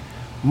says, look,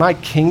 my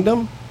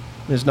kingdom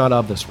is not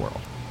of this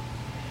world.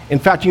 In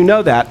fact, you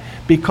know that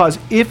because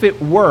if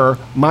it were,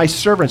 my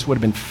servants would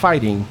have been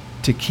fighting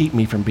to keep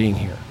me from being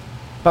here.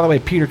 By the way,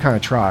 Peter kind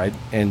of tried,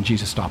 and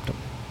Jesus stopped him.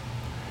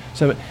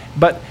 So,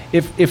 but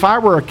if I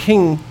were a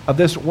king of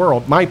this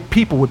world, my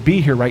people would be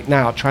here right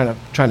now trying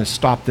to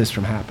stop this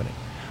from happening.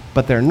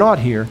 But they're not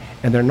here,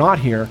 and they're not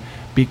here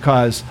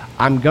because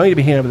I'm going to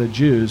be handed over to the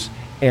Jews,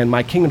 and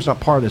my kingdom's not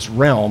part of this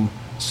realm,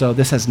 so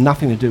this has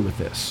nothing to do with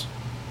this.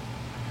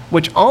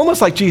 Which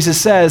almost like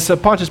Jesus says, so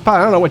Pontius Pilate,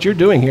 I don't know what you're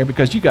doing here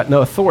because you got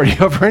no authority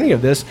over any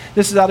of this.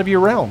 This is out of your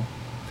realm.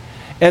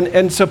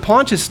 And so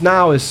Pontius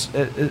now is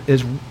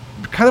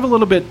kind of a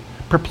little bit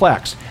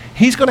perplexed.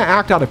 He's going to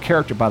act out of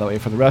character, by the way,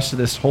 for the rest of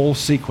this whole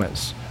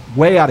sequence.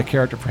 Way out of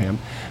character for him.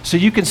 So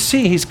you can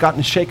see he's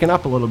gotten shaken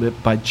up a little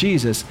bit by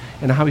Jesus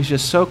and how he's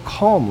just so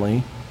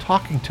calmly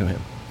talking to him.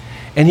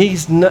 And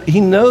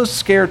he knows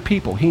scared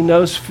people. He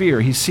knows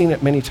fear. He's seen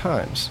it many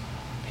times.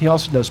 He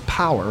also knows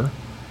power.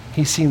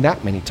 He's seen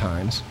that many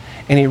times.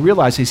 And he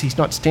realizes he's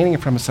not standing in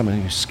front of someone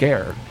who's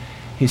scared.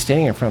 He's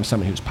standing in front of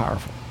someone who's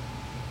powerful.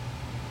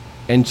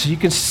 And so you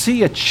can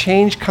see a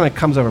change kind of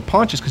comes over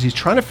Pontius because he's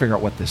trying to figure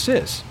out what this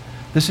is.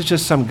 This is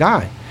just some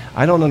guy.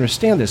 I don't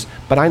understand this,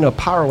 but I know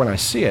power when I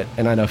see it,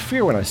 and I know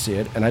fear when I see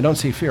it, and I don't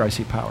see fear, I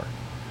see power.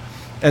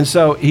 And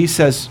so he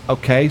says,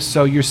 okay,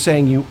 so you're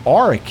saying you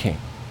are a king.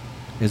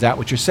 Is that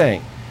what you're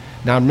saying?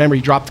 Now remember,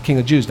 you dropped the king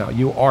of the Jews now.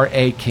 You are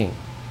a king.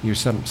 You're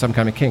some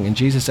kind of king. And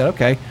Jesus said,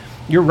 okay,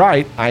 you're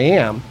right, I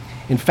am.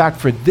 In fact,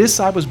 for this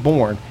I was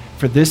born,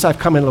 for this I've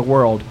come into the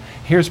world.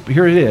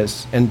 Here it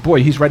is. And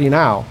boy, he's ready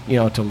now,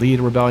 to lead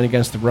a rebellion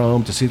against the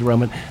Rome, to see the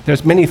Roman.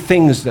 There's many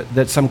things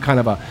that some kind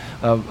of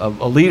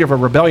a leader of a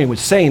rebellion would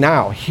say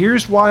now.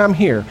 Here's why I'm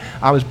here.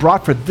 I was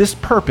brought for this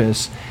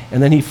purpose.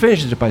 And then he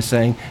finishes it by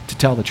saying, to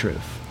tell the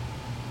truth.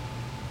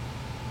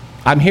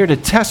 I'm here to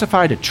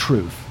testify to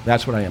truth.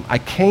 That's what I am. I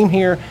came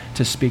here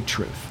to speak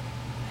truth.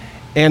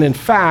 And in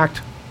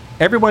fact,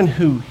 everyone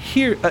who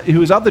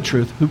is of the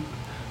truth,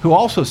 who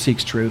also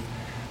seeks truth,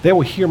 they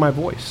will hear my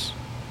voice.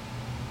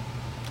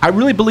 I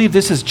really believe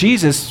this is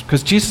Jesus,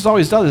 because Jesus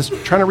always does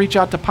this, trying to reach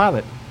out to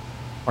Pilate.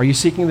 Are you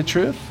seeking the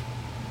truth?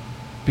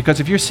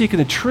 Because if you're seeking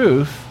the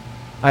truth,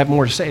 I have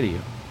more to say to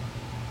you.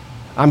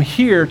 I'm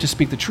here to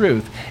speak the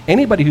truth.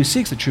 Anybody who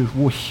seeks the truth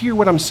will hear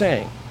what I'm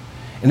saying.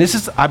 And this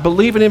is, I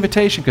believe, an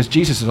invitation, because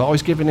Jesus is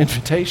always giving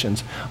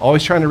invitations,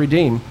 always trying to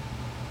redeem.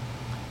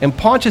 And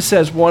Pontius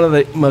says one of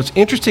the most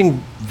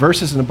interesting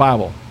verses in the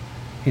Bible.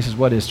 He says,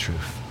 what is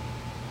truth?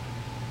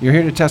 You're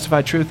here to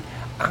testify truth?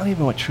 I don't even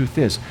know what truth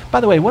is. By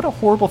the way, what a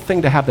horrible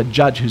thing to have the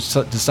judge who's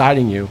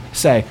deciding you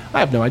say, I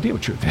have no idea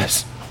what truth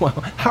is. Well,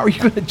 how are you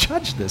going to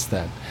judge this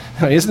then?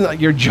 Isn't that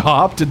your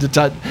job to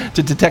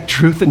detect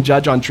truth and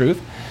judge on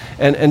truth?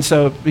 And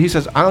so he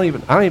says, I don't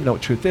even know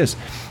what truth is.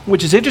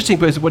 Which is interesting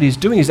because what he's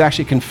doing is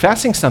actually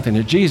confessing something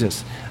to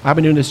Jesus. I've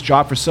been doing this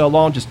job for so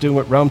long, just doing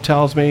what Rome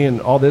tells me and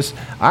all this.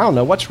 I don't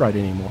know what's right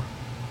anymore.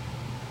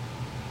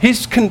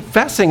 He's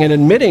confessing and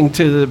admitting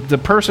to the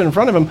person in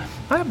front of him,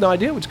 I have no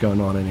idea what's going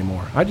on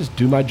anymore. I just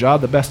do my job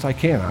the best I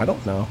can. I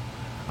don't know.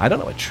 I don't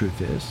know what truth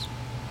is.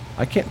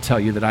 I can't tell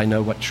you that I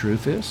know what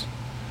truth is.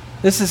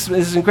 This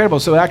is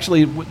incredible. So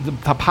actually, the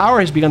power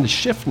has begun to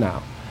shift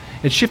now.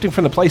 It's shifting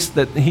from the place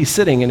that he's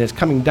sitting and it's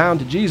coming down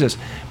to Jesus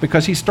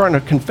because he's starting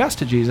to confess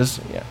to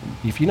Jesus, yeah,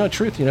 if you know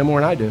truth, you know more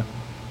than I do.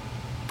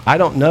 I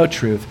don't know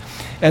truth.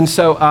 And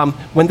so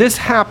when this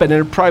happened,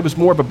 and it probably was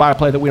more of a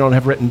byplay that we don't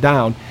have written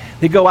down,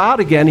 they go out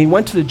again. He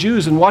went to the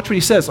Jews and watch what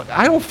he says.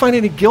 I don't find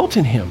any guilt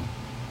in him.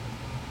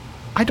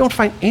 I don't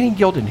find any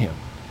guilt in him.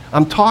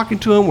 I'm talking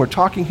to him. We're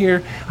talking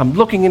here. I'm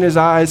looking in his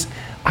eyes.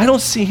 I don't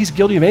see he's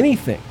guilty of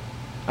anything.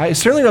 I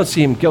certainly don't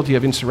see him guilty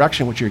of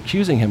insurrection, which you're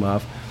accusing him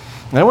of.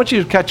 And I want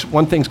you to catch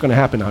one thing's going to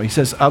happen now. He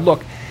says,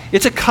 look,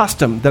 it's a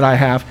custom that I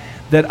have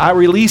that I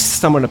release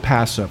someone at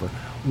Passover.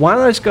 Why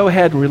don't I just go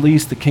ahead and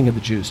release the King of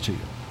the Jews to you?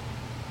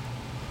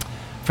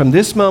 From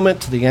this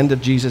moment to the end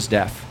of Jesus'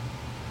 death,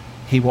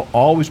 he will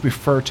always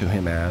refer to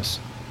him as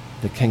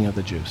the King of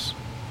the Jews.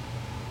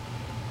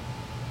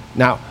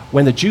 Now,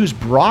 when the Jews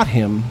brought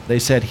him, they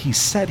said he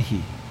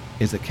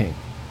is the king.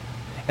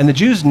 And the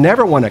Jews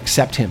never want to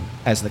accept him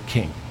as the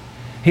king.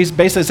 He's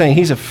basically saying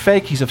he's a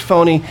fake, he's a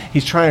phony,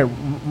 he's trying to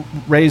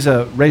raise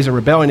a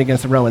rebellion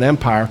against the Roman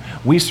Empire.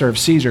 We serve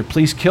Caesar,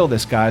 please kill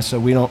this guy so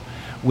we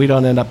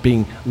don't end up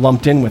being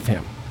lumped in with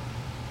him.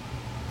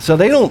 So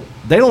they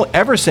don't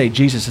ever say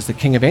Jesus is the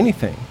king of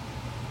anything.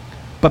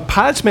 But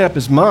Pilate's made up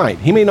his mind.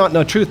 He may not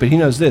know truth, but he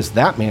knows this,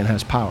 that man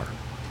has power.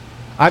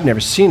 I've never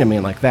seen a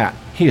man like that.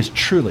 He is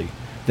truly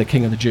the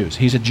King of the Jews.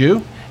 He's a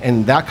Jew,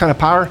 and that kind of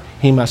power,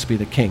 he must be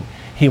the king.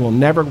 He will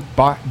never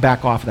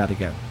back off of that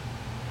again.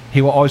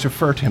 He will always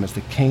refer to him as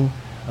the King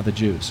of the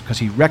Jews because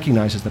he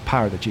recognizes the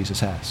power that Jesus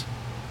has.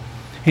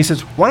 He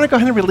says, why don't I go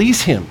ahead and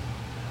release him?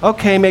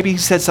 Okay, maybe he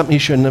said something he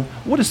shouldn't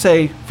have. We'll just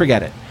say,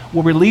 forget it.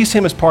 we'll release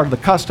him as part of the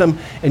custom,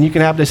 and you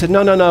can have, they said,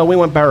 no, we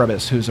want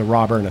Barabbas, who's a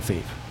robber and a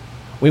thief.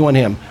 We want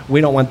him.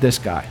 We don't want this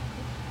guy.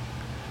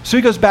 So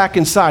he goes back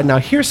inside. Now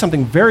here's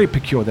something very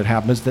peculiar that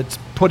happens that's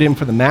put in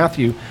for the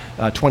Matthew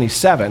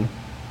 27.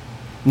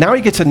 Now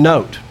he gets a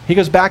note. He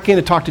goes back in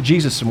to talk to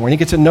Jesus some more, and he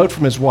gets a note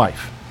from his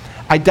wife.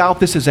 I doubt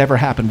this has ever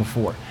happened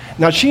before.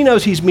 Now she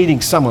knows he's meeting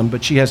someone,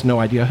 but she has no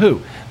idea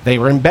who. They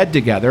were in bed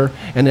together,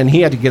 and then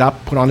he had to get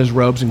up, put on his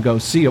robes, and go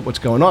see what's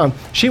going on.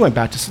 She went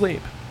back to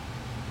sleep.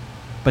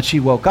 But she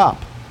woke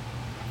up,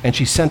 and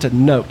she sent a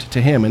note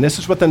to him, and this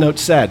is what the note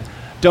said.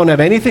 Don't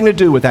have anything to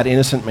do with that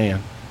innocent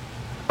man.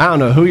 I don't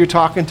know who you're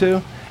talking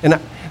to. And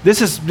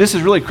this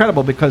is really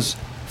credible because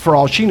for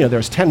all she knew,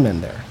 there's 10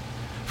 men there.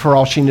 For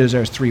all she knew,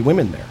 there's 3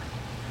 women there.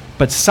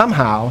 But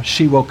somehow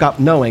she woke up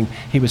knowing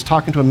he was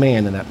talking to a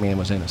man and that man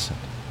was innocent.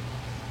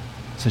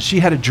 So she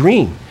had a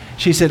dream.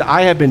 She said,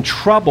 I have been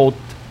troubled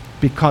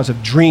because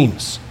of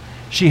dreams.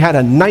 She had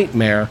a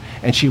nightmare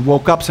and she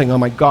woke up saying, oh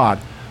my God,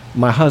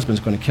 my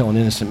husband's going to kill an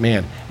innocent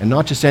man. And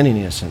not just any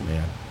innocent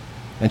man.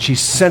 And she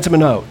sent him a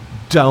note.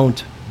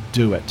 Don't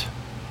do it.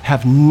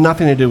 Have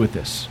nothing to do with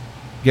this.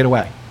 Get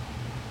away.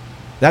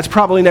 That's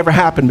probably never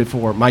happened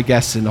before, my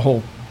guess, in the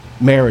whole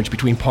marriage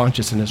between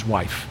Pontius and his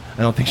wife.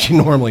 I don't think she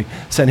normally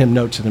sent him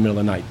notes in the middle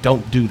of the night.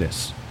 Don't do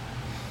this.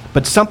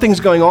 But something's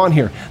going on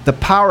here. The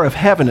power of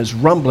heaven is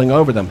rumbling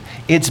over them.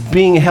 It's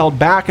being held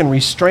back and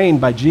restrained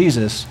by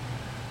Jesus,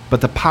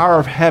 but the power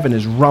of heaven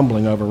is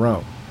rumbling over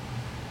Rome.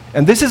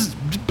 And this is,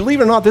 believe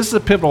it or not, this is a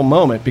pivotal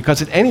moment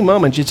because at any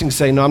moment Jesus can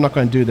say, no, I'm not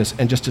going to do this,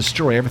 and just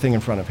destroy everything in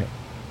front of him.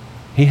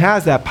 He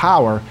has that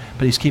power,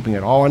 but he's keeping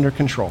it all under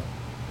control.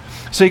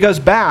 So he goes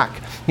back.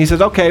 He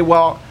says, okay,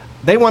 well,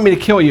 they want me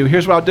to kill you.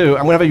 Here's what I'll do.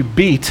 I'm going to have you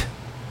beat,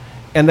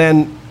 and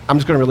then I'm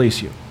just going to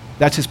release you.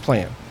 That's his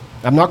plan.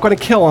 I'm not going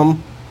to kill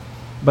him,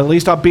 but at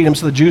least I'll beat him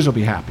so the Jews will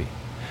be happy.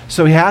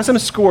 So he has him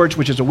scourged,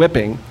 which is a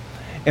whipping,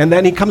 and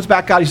then he comes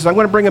back out. He says, I'm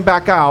going to bring him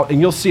back out,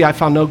 and you'll see I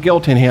found no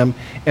guilt in him.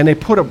 And they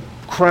put a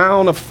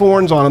crown of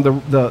thorns on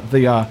him.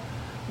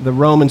 The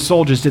Roman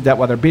soldiers did that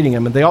while they're beating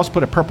him, and they also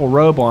put a purple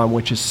robe on,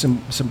 which is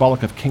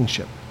symbolic of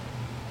kingship.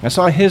 That's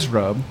not his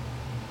robe.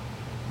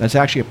 That's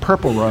actually a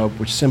purple robe,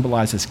 which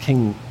symbolizes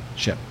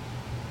kingship.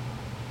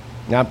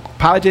 Now,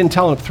 Pilate didn't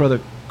tell him to throw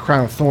the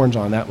crown of thorns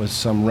on. That was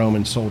some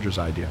Roman soldier's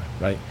idea,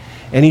 right?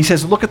 And he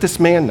says, look at this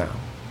man now.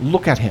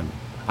 Look at him.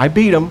 I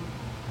beat him,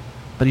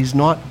 but he's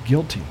not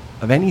guilty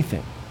of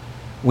anything.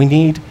 We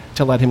need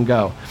to let him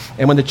go.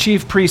 And when the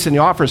chief priests and the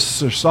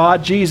officers saw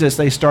Jesus,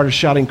 they started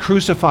shouting,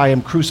 crucify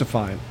him,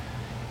 crucify him.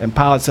 And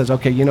Pilate says,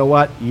 okay, you know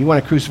what? You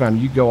want to crucify him,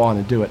 you go on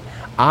and do it.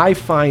 I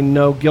find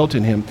no guilt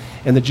in him.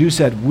 And the Jews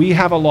said, we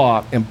have a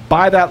law, and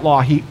by that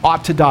law he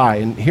ought to die.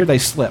 And here they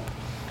slip,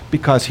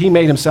 because he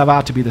made himself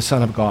out to be the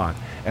Son of God.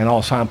 And all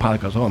of a sudden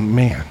Pilate goes, oh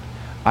man,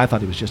 I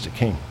thought he was just a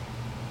king.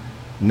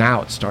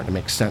 Now it's starting to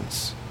make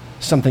sense.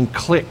 Something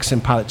clicks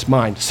in Pilate's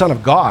mind. Son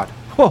of God.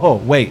 Whoa,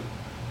 wait.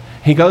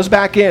 He goes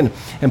back in,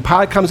 and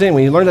Pilate comes in.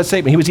 When he learned that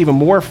statement, he was even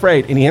more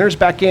afraid, and he enters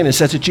back in and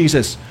says to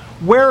Jesus,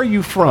 where are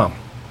you from?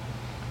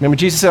 Remember,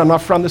 Jesus said, I'm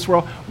not from this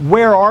world.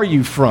 Where are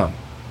you from?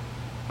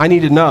 I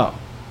need to know.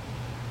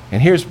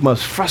 And here's the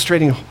most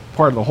frustrating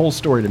part of the whole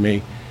story to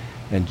me,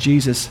 and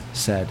Jesus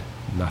said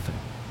nothing.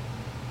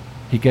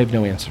 He gave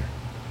no answer.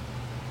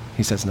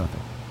 He says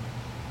nothing.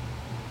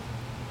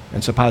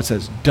 And so Pilate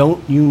says,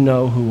 don't you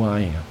know who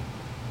I am?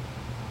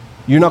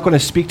 You're not going to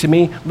speak to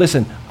me?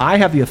 Listen, I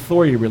have the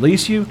authority to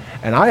release you,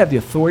 and I have the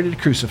authority to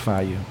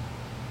crucify you.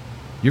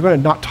 You're going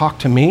to not talk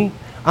to me?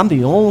 I'm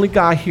the only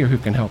guy here who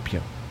can help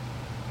you.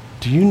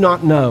 Do you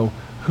not know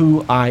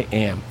who I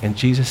am? And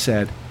Jesus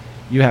said,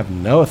 you have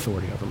no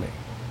authority over me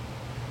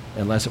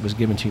unless it was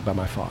given to you by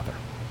my Father.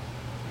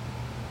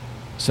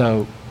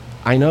 So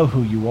I know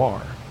who you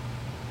are.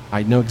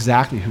 I know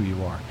exactly who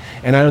you are.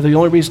 And I know the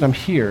only reason I'm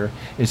here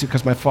is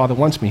because my Father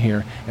wants me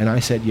here, and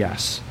I said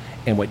yes.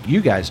 And what you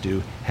guys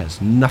do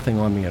has nothing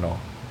on me at all.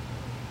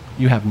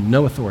 You have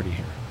no authority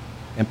here.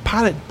 And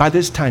Pilate, by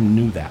this time,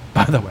 knew that,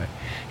 by the way.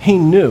 He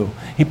knew.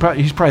 He's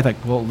probably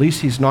like, well, at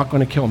least he's not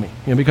going to kill me.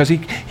 Because he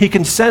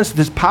can sense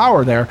this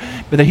power there,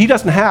 but that he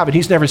doesn't have and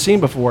he's never seen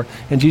before.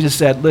 And Jesus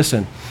said,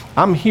 listen,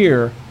 I'm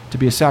here to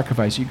be a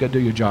sacrifice. You got to do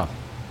your job.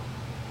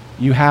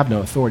 You have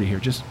no authority here.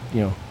 Just,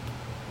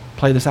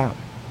 play this out.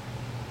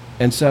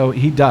 And so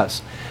he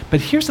does.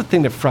 But here's the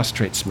thing that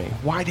frustrates me.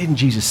 Why didn't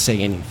Jesus say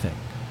anything?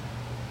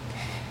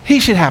 He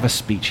should have a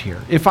speech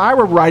here. If I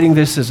were writing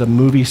this as a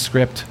movie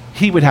script,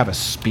 he would have a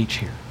speech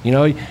here.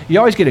 You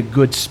always get a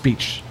good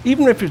speech,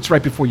 even if it's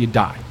right before you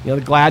die. The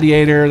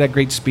Gladiator, that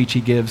great speech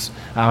he gives,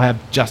 I'll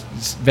have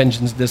justice,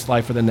 vengeance this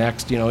life or the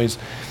next. His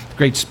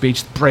great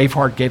speech.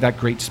 Braveheart gave that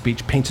great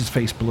speech, paints his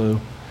face blue.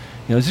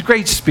 It's a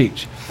great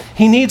speech.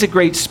 He needs a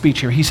great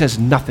speech here. He says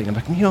nothing. I'm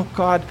like,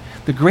 God,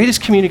 the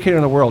greatest communicator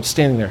in the world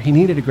standing there. He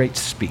needed a great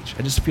speech.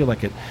 I just feel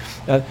like it.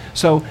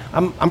 So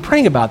I'm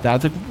praying about that. I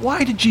was like,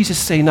 why did Jesus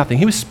say nothing?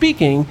 He was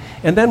speaking,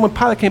 and then when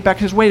Pilate came back,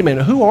 he says, wait a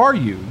minute, who are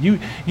you?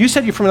 You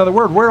said you're from another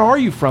world. Where are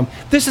you from?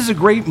 This is a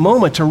great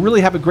moment to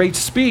really have a great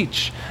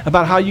speech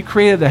about how you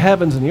created the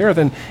heavens and the earth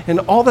and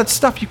all that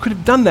stuff. You could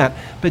have done that,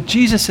 but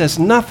Jesus says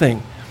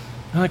nothing.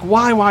 I'm like,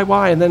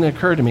 why? And then it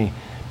occurred to me,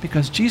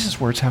 because Jesus'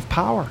 words have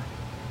power.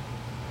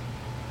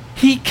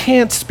 He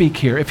can't speak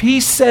here. If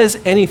he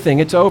says anything,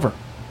 it's over.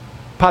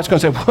 Pilate's going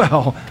to say,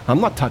 well, I'm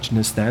not touching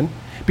this then,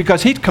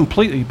 because he'd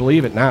completely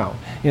believe it now.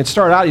 It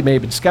started out, he may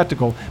have been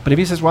skeptical, but if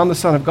he says, well, I'm the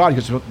Son of God, he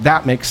goes, well,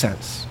 that makes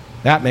sense.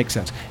 That makes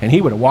sense. And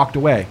he would have walked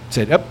away,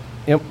 said, yep,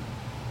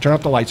 turn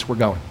off the lights, we're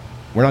going.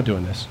 We're not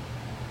doing this.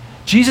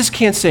 Jesus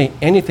can't say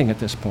anything at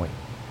this point.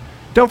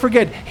 Don't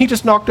forget, he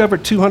just knocked over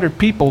 200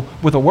 people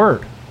with a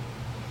word.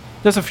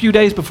 Just a few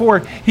days before,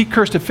 he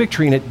cursed a fig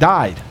tree and it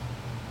died.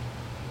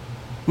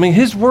 I mean,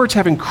 his words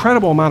have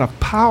incredible amount of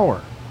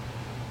power.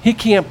 He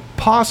can't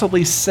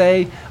possibly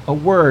say a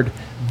word.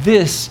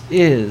 This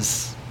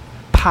is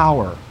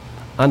power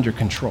under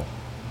control.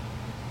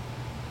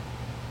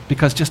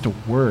 Because just a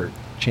word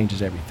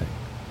changes everything.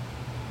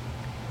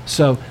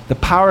 So the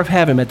power of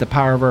heaven met the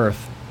power of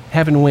earth.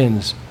 Heaven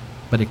wins,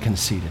 but it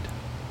conceded.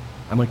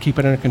 I'm going to keep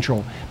it under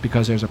control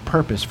because there's a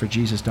purpose for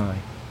Jesus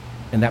dying.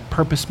 And that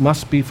purpose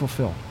must be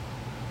fulfilled.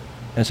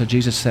 And so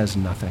Jesus says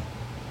nothing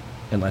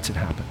and lets it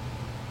happen.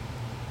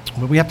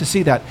 But we have to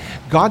see that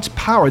God's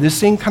power, this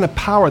same kind of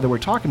power that we're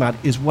talking about,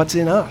 is what's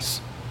in us.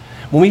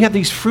 When we have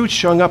these fruits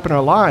showing up in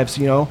our lives,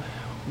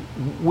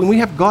 when we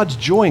have God's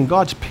joy and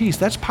God's peace,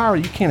 that's power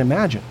you can't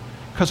imagine.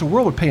 Because the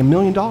world would pay $1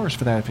 million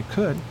for that if it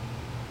could.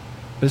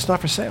 But it's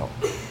not for sale.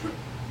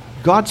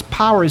 God's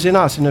power is in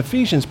us. In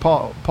Ephesians,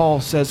 Paul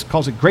calls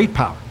it great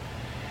power.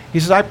 He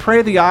says, I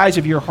pray the eyes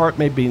of your heart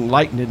may be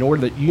enlightened in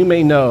order that you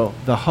may know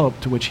the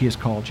hope to which he has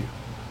called you.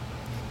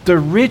 The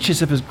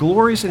riches of his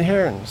glorious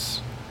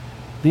inheritance,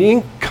 the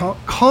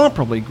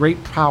incomparably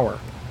great power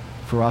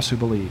for us who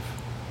believe.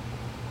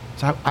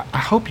 So I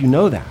hope you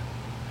know that.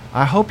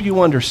 I hope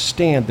you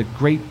understand the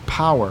great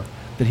power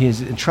that he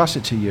has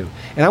entrusted to you.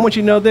 And I want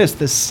you to know this,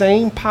 the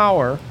same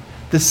power,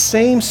 the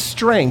same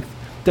strength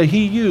that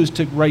he used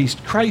to raise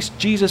Christ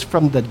Jesus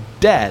from the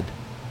dead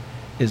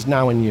is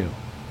now in you.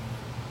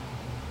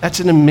 That's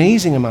an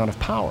amazing amount of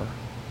power.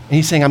 And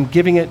he's saying, I'm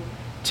giving it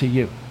to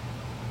you.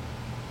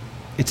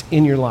 It's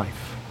in your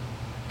life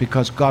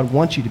because God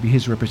wants you to be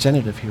his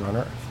representative here on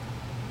earth.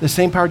 The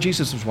same power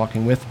Jesus was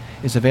walking with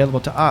is available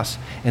to us.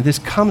 And this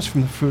comes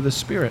from the fruit of the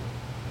Spirit.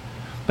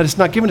 But it's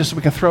not given to us so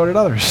we can throw it at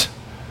others.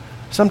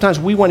 Sometimes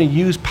we want to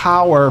use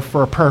power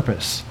for a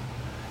purpose,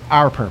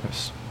 our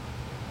purpose.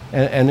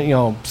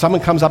 And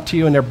someone comes up to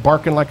you and they're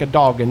barking like a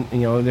dog and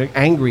they're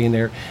angry and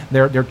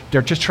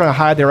they're just trying to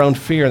hide their own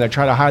fear and they're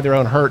trying to hide their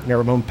own hurt and their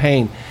own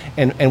pain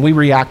and we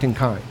react in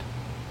kind.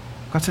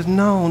 God says,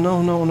 no,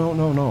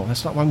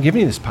 that's not why I'm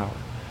giving you this power.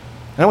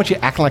 I don't want you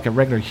acting like a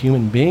regular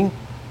human being.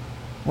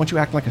 I want you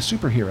acting like a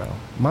superhero,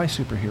 my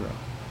superhero,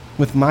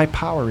 with my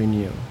power in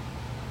you.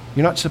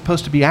 You're not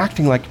supposed to be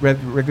acting like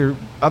regular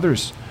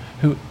others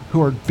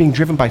who are being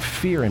driven by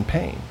fear and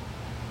pain.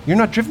 You're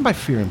not driven by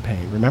fear and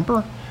pain,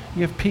 remember?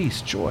 You have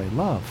peace, joy,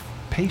 love,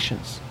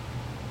 patience.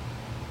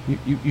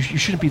 You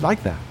shouldn't be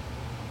like that.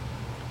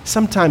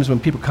 Sometimes when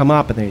people come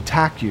up and they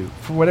attack you,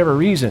 for whatever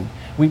reason,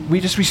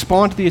 we just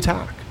respond to the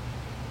attack.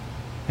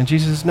 And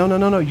Jesus says,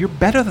 no, you're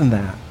better than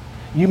that.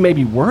 You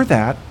maybe were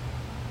that,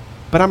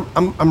 but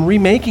I'm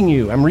remaking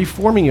you. I'm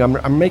reforming you.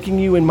 I'm making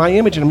you in my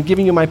image, and I'm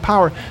giving you my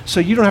power, so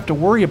you don't have to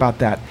worry about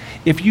that.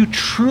 If you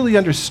truly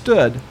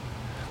understood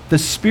the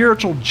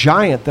spiritual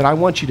giant that I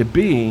want you to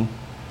be,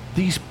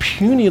 these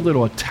puny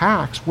little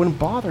attacks wouldn't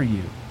bother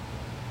you.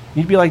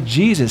 You'd be like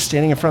Jesus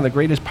standing in front of the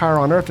greatest power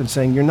on earth and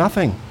saying, you're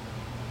nothing.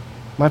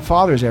 My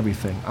Father is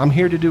everything. I'm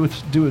here to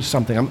do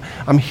something.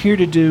 I'm here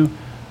to do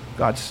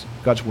God's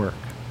work.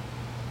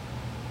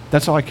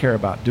 That's all I care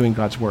about, doing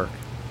God's work.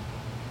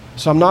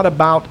 So I'm not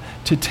about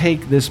to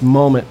take this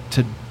moment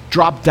to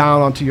drop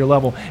down onto your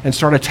level and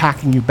start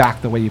attacking you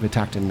back the way you've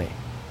attacked me.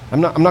 I'm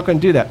not going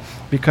to do that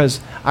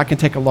because I can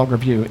take a longer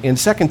view. In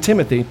 2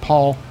 Timothy,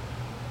 Paul,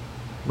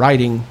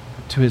 writing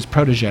to his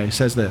protege,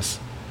 says this,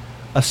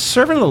 a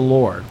servant of the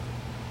Lord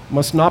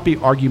must not be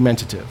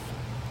argumentative,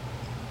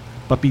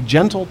 but be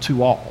gentle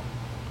to all,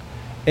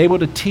 able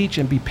to teach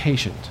and be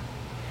patient,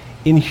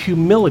 in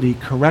humility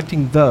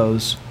correcting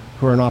those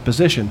who are in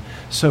opposition.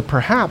 So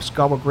perhaps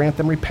God will grant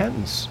them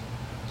repentance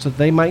so that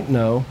they might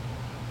know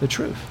the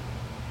truth.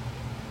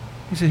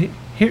 He said,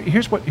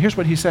 here's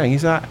what he's saying.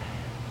 He's not,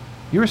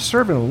 you're a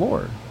servant of the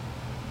Lord,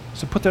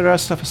 so put that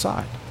rest stuff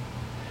aside.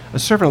 A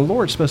servant of the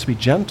Lord is supposed to be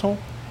gentle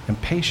and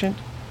patient,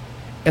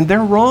 and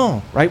they're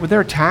wrong, right? When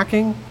they're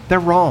attacking, they're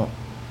wrong.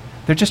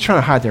 They're just trying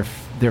to hide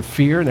their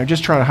fear, and they're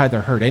just trying to hide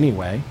their hurt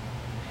anyway.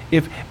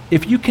 If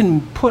you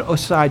can put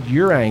aside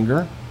your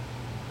anger,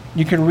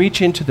 you can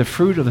reach into the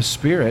fruit of the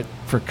Spirit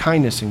for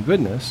kindness and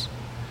goodness,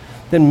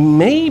 then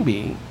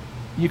maybe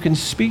you can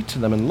speak to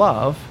them in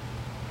love,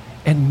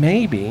 and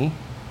maybe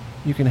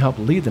you can help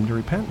lead them to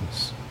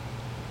repentance.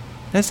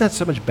 That's not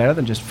so much better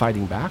than just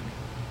fighting back.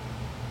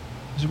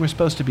 Because we're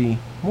supposed to be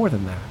more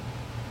than that.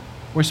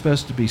 We're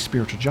supposed to be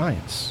spiritual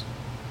giants.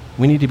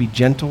 We need to be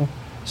gentle,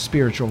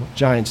 spiritual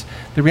giants.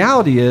 The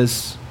reality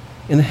is,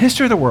 in the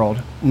history of the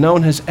world, no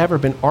one has ever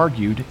been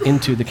argued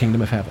into the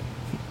kingdom of heaven.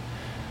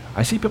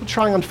 I see people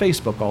trying on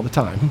Facebook all the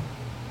time,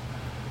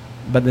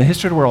 but in the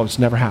history of the world, it's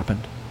never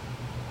happened.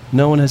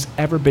 No one has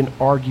ever been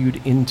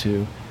argued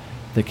into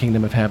the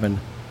kingdom of heaven,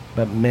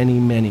 but many,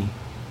 many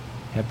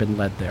have been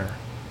led there.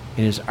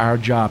 It is our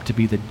job to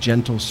be the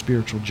gentle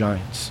spiritual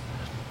giants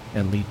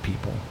and lead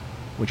people.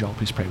 Would you all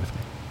please pray with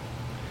me?